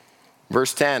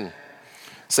 Verse 10,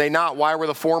 say not, why were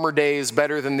the former days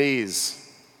better than these?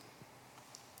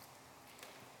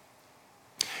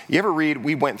 You ever read,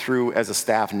 we went through as a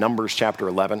staff Numbers chapter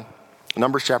 11.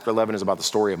 Numbers chapter 11 is about the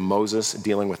story of Moses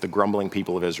dealing with the grumbling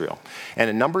people of Israel. And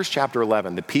in Numbers chapter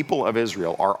 11, the people of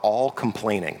Israel are all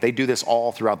complaining. They do this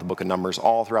all throughout the book of Numbers,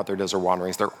 all throughout their desert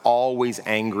wanderings. They're always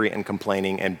angry and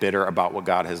complaining and bitter about what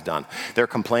God has done. They're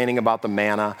complaining about the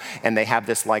manna, and they have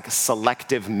this like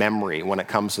selective memory when it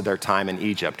comes to their time in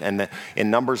Egypt. And in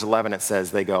Numbers 11, it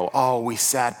says they go, oh, we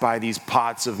sat by these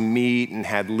pots of meat and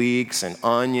had leeks and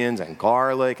onions and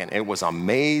garlic, and it was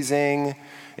amazing.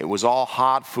 It was all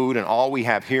hot food, and all we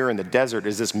have here in the desert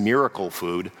is this miracle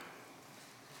food.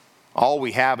 All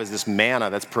we have is this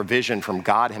manna that's provision from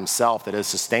God himself that has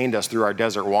sustained us through our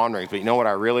desert wanderings. But you know what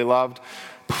I really loved?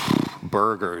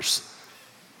 Burgers.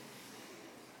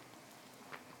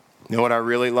 You know what I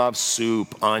really loved?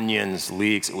 Soup, onions,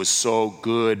 leeks. It was so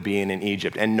good being in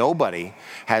Egypt. And nobody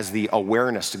has the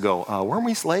awareness to go, weren't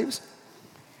we slaves?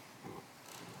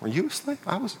 Were you a slave?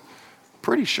 I was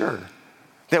pretty sure.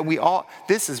 That we all,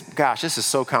 this is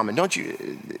so common. Don't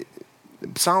you,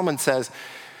 Solomon says,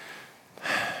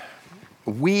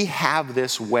 we have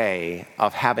this way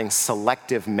of having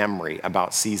selective memory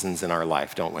about seasons in our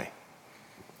life, don't we?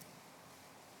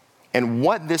 And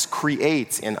what this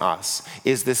creates in us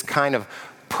is this kind of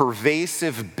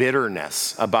pervasive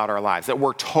bitterness about our lives, that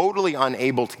we're totally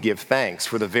unable to give thanks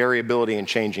for the variability in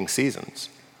changing seasons.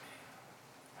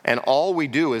 And all we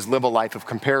do is live a life of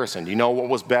comparison. Do you know what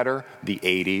was better? The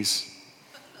 80s.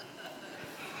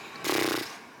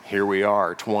 Here we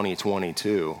are,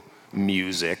 2022.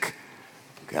 Music.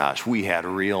 Gosh, we had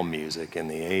real music in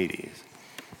the 80s.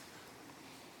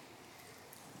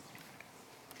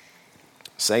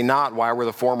 Say not, why were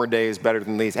the former days better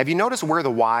than these? Have you noticed where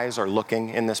the wise are looking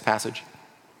in this passage?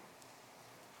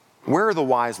 Where are the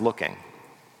wise looking?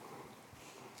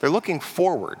 They're looking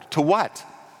forward. To what?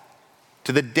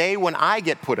 To the day when I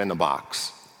get put in a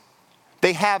box.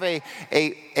 They have a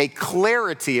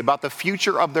clarity about the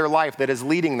future of their life that is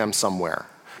leading them somewhere.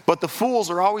 But the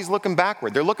fools are always looking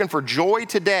backward. They're looking for joy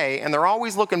today, and they're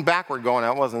always looking backward going,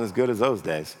 that wasn't as good as those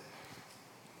days.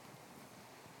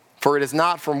 For it is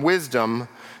not from wisdom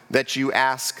that you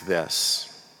ask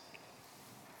this.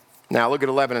 Now look at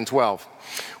 11 and 12.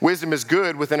 Wisdom is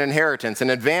good with an inheritance,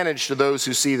 an advantage to those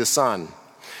who see the sun.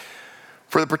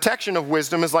 For the protection of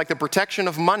wisdom is like the protection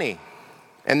of money,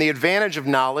 and the advantage of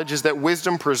knowledge is that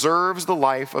wisdom preserves the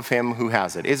life of him who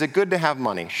has it. Is it good to have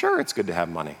money? Sure, it's good to have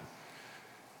money.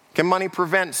 Can money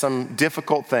prevent some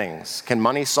difficult things? Can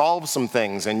money solve some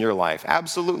things in your life?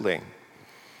 Absolutely.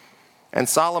 And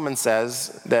Solomon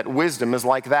says that wisdom is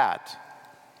like that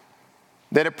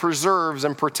it preserves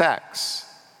and protects,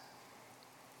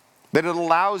 that it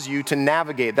allows you to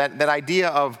navigate. That idea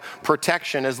of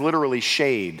protection is literally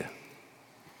shade.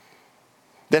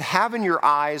 That having your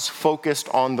eyes focused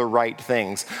on the right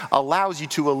things allows you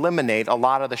to eliminate a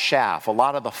lot of the chaff, a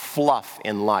lot of the fluff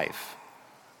in life.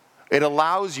 It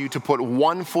allows you to put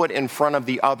one foot in front of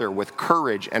the other with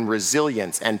courage and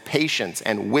resilience and patience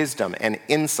and wisdom and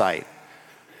insight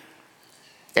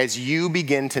as you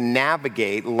begin to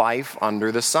navigate life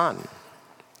under the sun.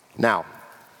 Now,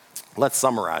 let's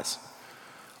summarize.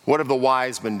 What have the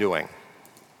wise been doing?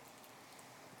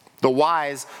 The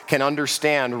wise can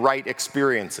understand right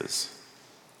experiences,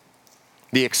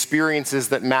 the experiences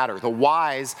that matter. The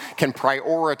wise can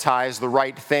prioritize the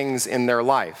right things in their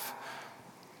life.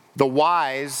 The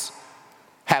wise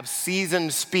have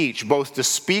seasoned speech, both to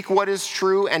speak what is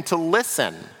true and to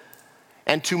listen,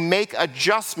 and to make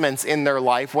adjustments in their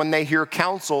life when they hear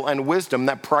counsel and wisdom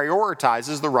that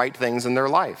prioritizes the right things in their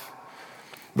life.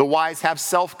 The wise have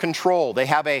self-control. They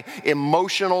have an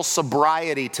emotional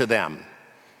sobriety to them.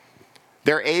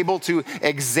 They're able to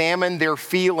examine their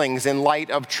feelings in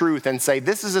light of truth and say,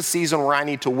 this is a season where I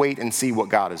need to wait and see what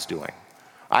God is doing.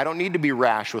 I don't need to be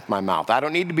rash with my mouth. I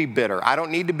don't need to be bitter. I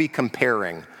don't need to be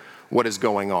comparing what is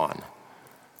going on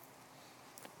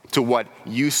to what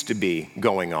used to be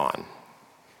going on.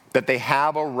 That they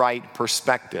have a right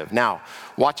perspective. Now,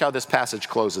 watch how this passage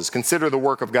closes. Consider the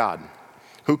work of God.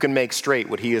 Who can make straight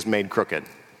what he has made crooked?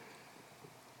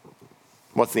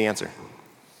 What's the answer?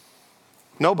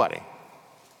 Nobody.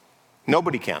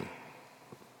 Nobody can.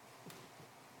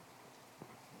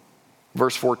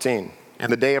 Verse 14, in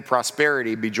the day of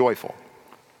prosperity, be joyful.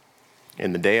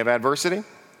 In the day of adversity,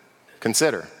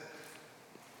 consider.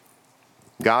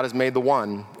 God has made the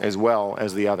one as well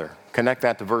as the other. Connect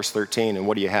that to verse 13, and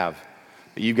what do you have?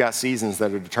 You've got seasons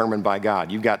that are determined by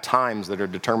God. You've got times that are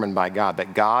determined by God.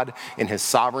 That God, in his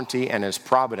sovereignty and his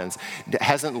providence,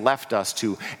 hasn't left us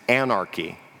to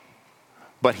anarchy,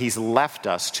 but he's left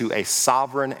us to a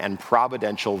sovereign and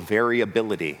providential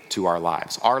variability to our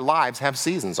lives. Our lives have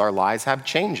seasons. Our lives have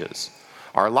changes.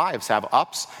 Our lives have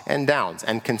ups and downs.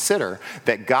 And consider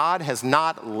that God has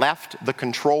not left the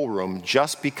control room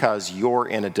just because you're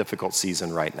in a difficult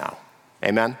season right now.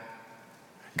 Amen?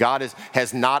 God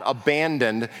has not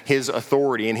abandoned his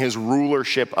authority and his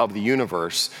rulership of the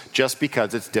universe just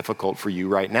because it's difficult for you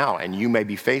right now, and you may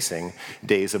be facing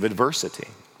days of adversity.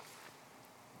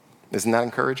 Isn't that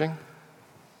encouraging?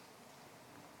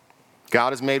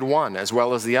 God has made one as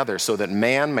well as the other, so that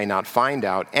man may not find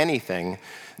out anything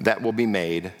that will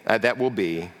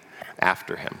be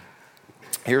after him.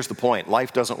 Here's the point.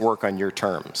 Life doesn't work on your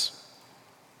terms.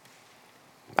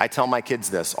 I tell my kids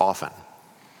this often.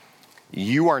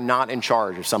 You are not in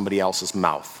charge of somebody else's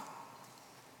mouth.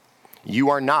 You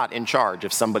are not in charge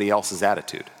of somebody else's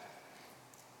attitude.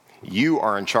 You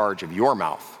are in charge of your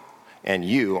mouth, and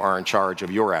you are in charge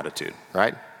of your attitude,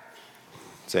 right?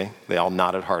 See, they all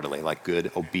nodded heartily like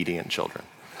good, obedient children.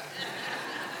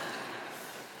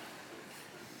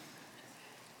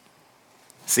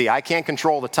 See, I can't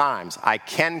control the times. I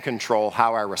can control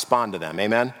how I respond to them.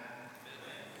 Amen?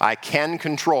 I can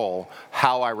control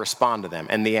how I respond to them.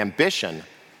 And the ambition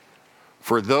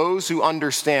for those who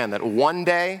understand that one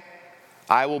day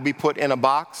I will be put in a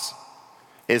box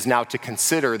is now to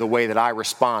consider the way that I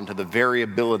respond to the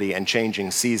variability and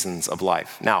changing seasons of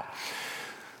life. Now,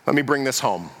 let me bring this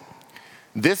home.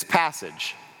 This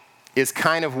passage is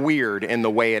kind of weird in the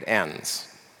way it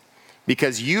ends,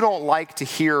 because you don't like to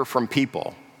hear from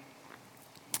people.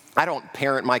 I don't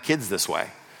parent my kids this way.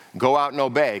 Go out and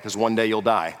obey, because one day you'll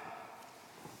die.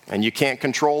 And you can't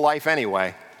control life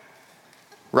anyway.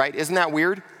 Right? Isn't that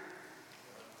weird?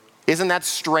 Isn't that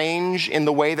strange in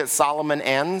the way that Solomon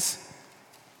ends?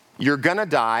 You're gonna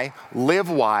die, live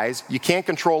wise, you can't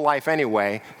control life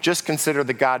anyway, just consider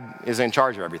that God is in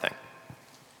charge of everything.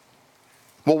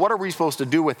 Well, what are we supposed to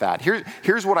do with that?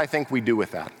 Here's what I think we do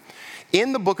with that.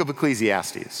 In the book of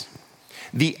Ecclesiastes,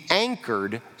 the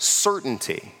anchored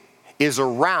certainty is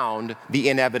around the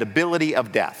inevitability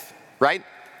of death, right?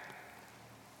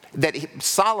 That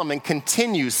Solomon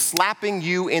continues slapping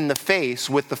you in the face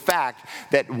with the fact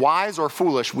that wise or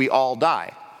foolish, we all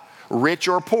die. Rich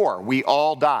or poor, we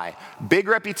all die. Big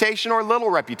reputation or little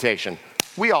reputation,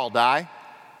 we all die.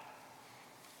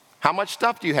 How much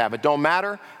stuff do you have? It don't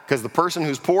matter, because the person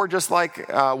who's poor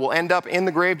will end up in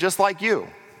the grave just like you.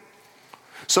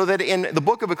 So that in the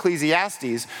book of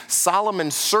Ecclesiastes,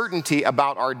 Solomon's certainty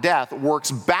about our death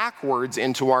works backwards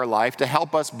into our life to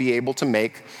help us be able to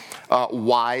make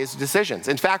wise decisions.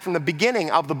 In fact, from the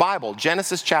beginning of the Bible,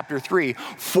 Genesis chapter 3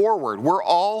 forward, we're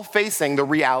all facing the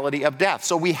reality of death.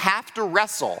 So we have to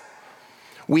wrestle.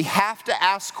 We have to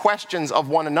ask questions of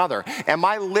one another. Am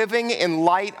I living in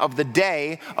light of the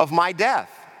day of my death?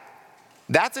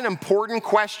 That's an important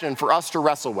question for us to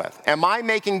wrestle with. Am I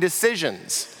making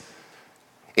decisions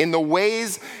in the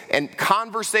ways and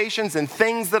conversations and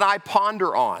things that I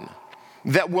ponder on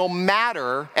that will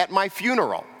matter at my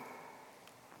funeral?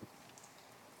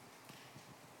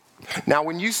 Now,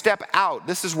 when you step out,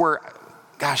 this is where,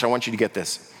 gosh, I want you to get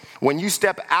this. When you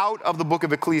step out of the book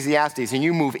of Ecclesiastes and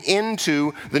you move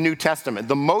into the New Testament,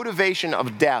 the motivation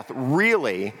of death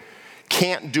really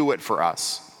can't do it for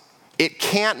us. It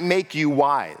can't make you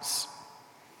wise.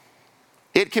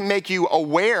 It can make you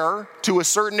aware to a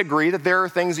certain degree that there are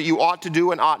things that you ought to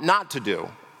do and ought not to do.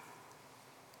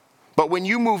 But when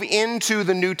you move into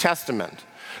the New Testament,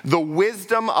 the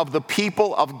wisdom of the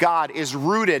people of God is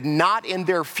rooted not in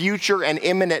their future and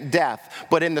imminent death,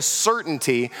 but in the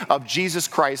certainty of Jesus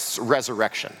Christ's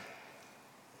resurrection.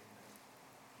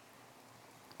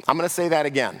 I'm going to say that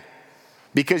again,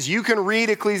 because you can read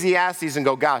Ecclesiastes and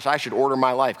go, gosh, I should order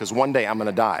my life because one day I'm going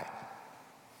to die.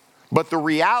 But the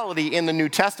reality in the New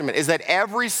Testament is that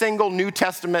every single New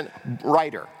Testament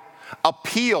writer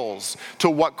appeals to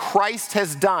what Christ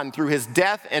has done through his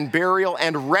death and burial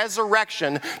and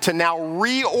resurrection to now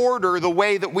reorder the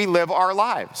way that we live our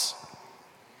lives.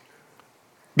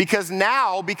 Because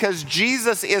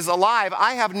Jesus is alive,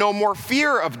 I have no more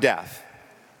fear of death.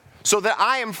 So that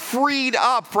I am freed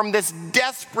up from this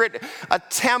desperate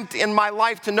attempt in my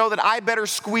life to know that I better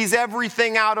squeeze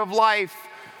everything out of life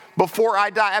before I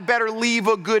die. I better leave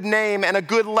a good name and a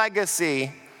good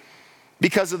legacy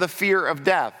because of the fear of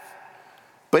death.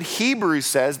 But Hebrews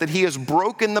says that he has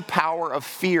broken the power of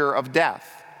fear of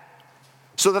death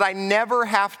so that I never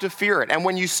have to fear it. And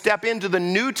when you step into the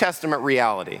New Testament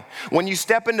reality, when you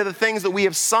step into the things that we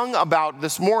have sung about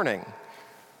this morning,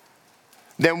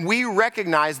 then we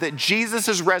recognize that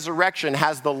Jesus' resurrection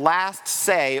has the last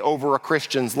say over a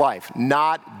Christian's life,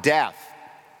 not death.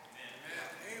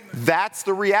 That's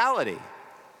the reality.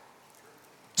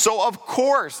 So of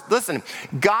course, listen,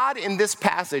 God in this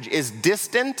passage is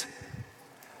distant,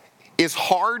 is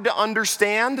hard to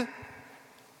understand.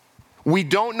 We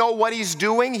don't know what he's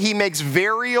doing. He makes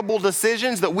variable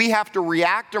decisions that we have to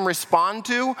react and respond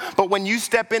to. But when you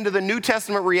step into the New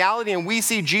Testament reality and we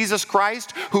see Jesus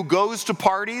Christ who goes to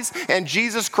parties and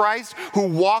Jesus Christ who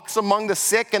walks among the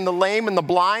sick and the lame and the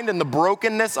blind and the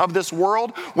brokenness of this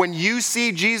world, when you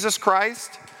see Jesus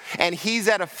Christ and he's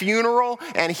at a funeral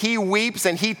and he weeps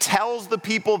and he tells the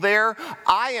people there,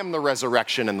 I am the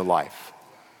resurrection and the life.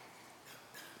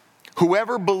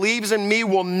 Whoever believes in me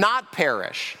will not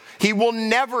perish. He will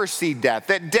never see death.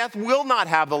 That death will not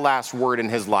have the last word in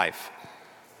his life.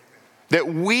 That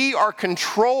we are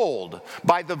controlled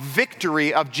by the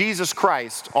victory of Jesus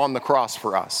Christ on the cross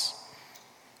for us.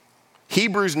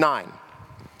 Hebrews 9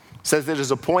 says it is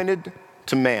appointed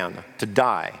to man to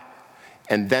die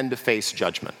and then to face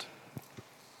judgment.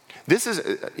 This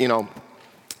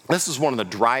is one of the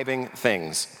driving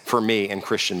things for me in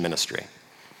Christian ministry.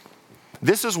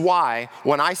 This is why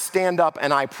when I stand up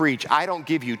and I preach, I don't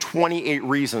give you 28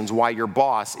 reasons why your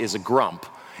boss is a grump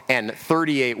and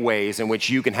 38 ways in which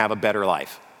you can have a better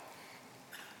life.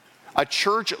 A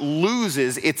church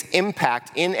loses its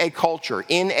impact in a culture,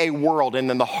 in a world,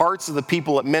 and in the hearts of the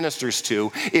people it ministers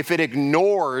to if it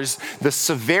ignores the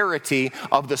severity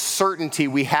of the certainty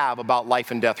we have about life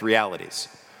and death realities.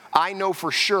 I know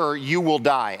for sure you will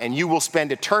die and you will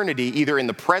spend eternity either in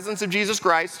the presence of Jesus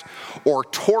Christ or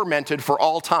tormented for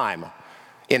all time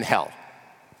in hell.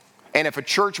 And if a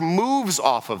church moves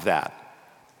off of that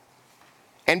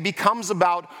and becomes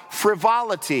about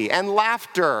frivolity and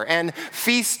laughter and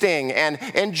feasting and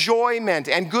enjoyment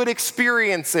and good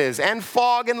experiences and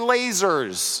fog and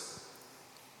lasers,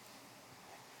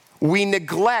 we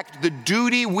neglect the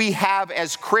duty we have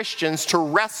as Christians to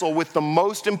wrestle with the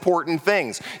most important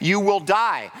things. You will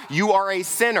die. You are a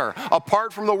sinner.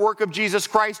 Apart from the work of Jesus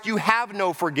Christ, you have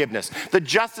no forgiveness. The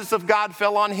justice of God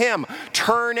fell on him.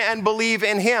 Turn and believe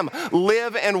in him.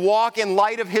 Live and walk in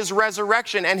light of his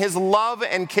resurrection and his love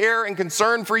and care and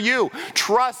concern for you.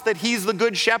 Trust that he's the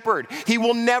good shepherd. He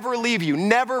will never leave you,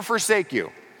 never forsake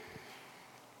you.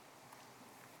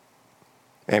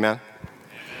 Amen?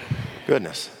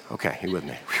 Goodness. Okay, you with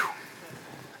me? Whew.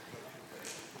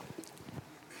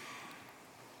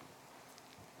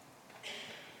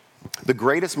 The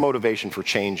greatest motivation for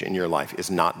change in your life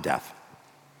is not death.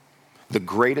 The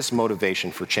greatest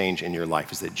motivation for change in your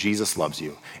life is that Jesus loves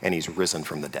you and he's risen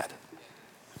from the dead.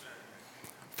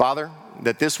 Father,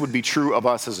 that this would be true of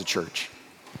us as a church.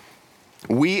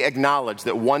 We acknowledge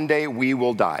that one day we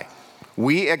will die.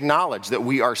 We acknowledge that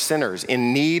we are sinners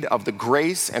in need of the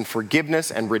grace and forgiveness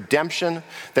and redemption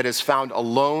that is found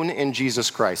alone in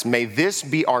Jesus Christ. May this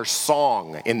be our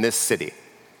song in this city.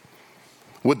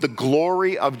 Would the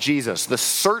glory of Jesus, the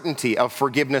certainty of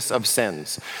forgiveness of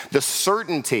sins, the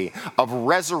certainty of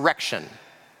resurrection,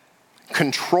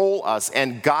 control us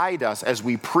and guide us as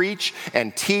we preach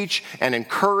and teach and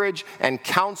encourage and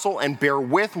counsel and bear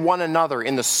with one another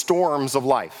in the storms of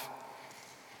life?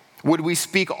 Would we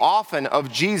speak often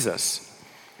of Jesus?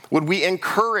 Would we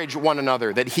encourage one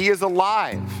another that he is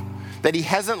alive, that he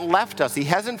hasn't left us, he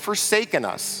hasn't forsaken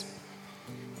us,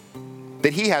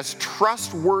 that he has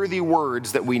trustworthy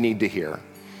words that we need to hear?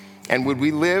 And would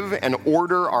we live and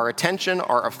order our attention,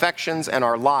 our affections, and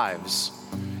our lives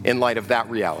in light of that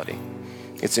reality?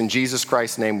 It's in Jesus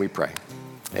Christ's name we pray.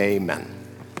 Amen.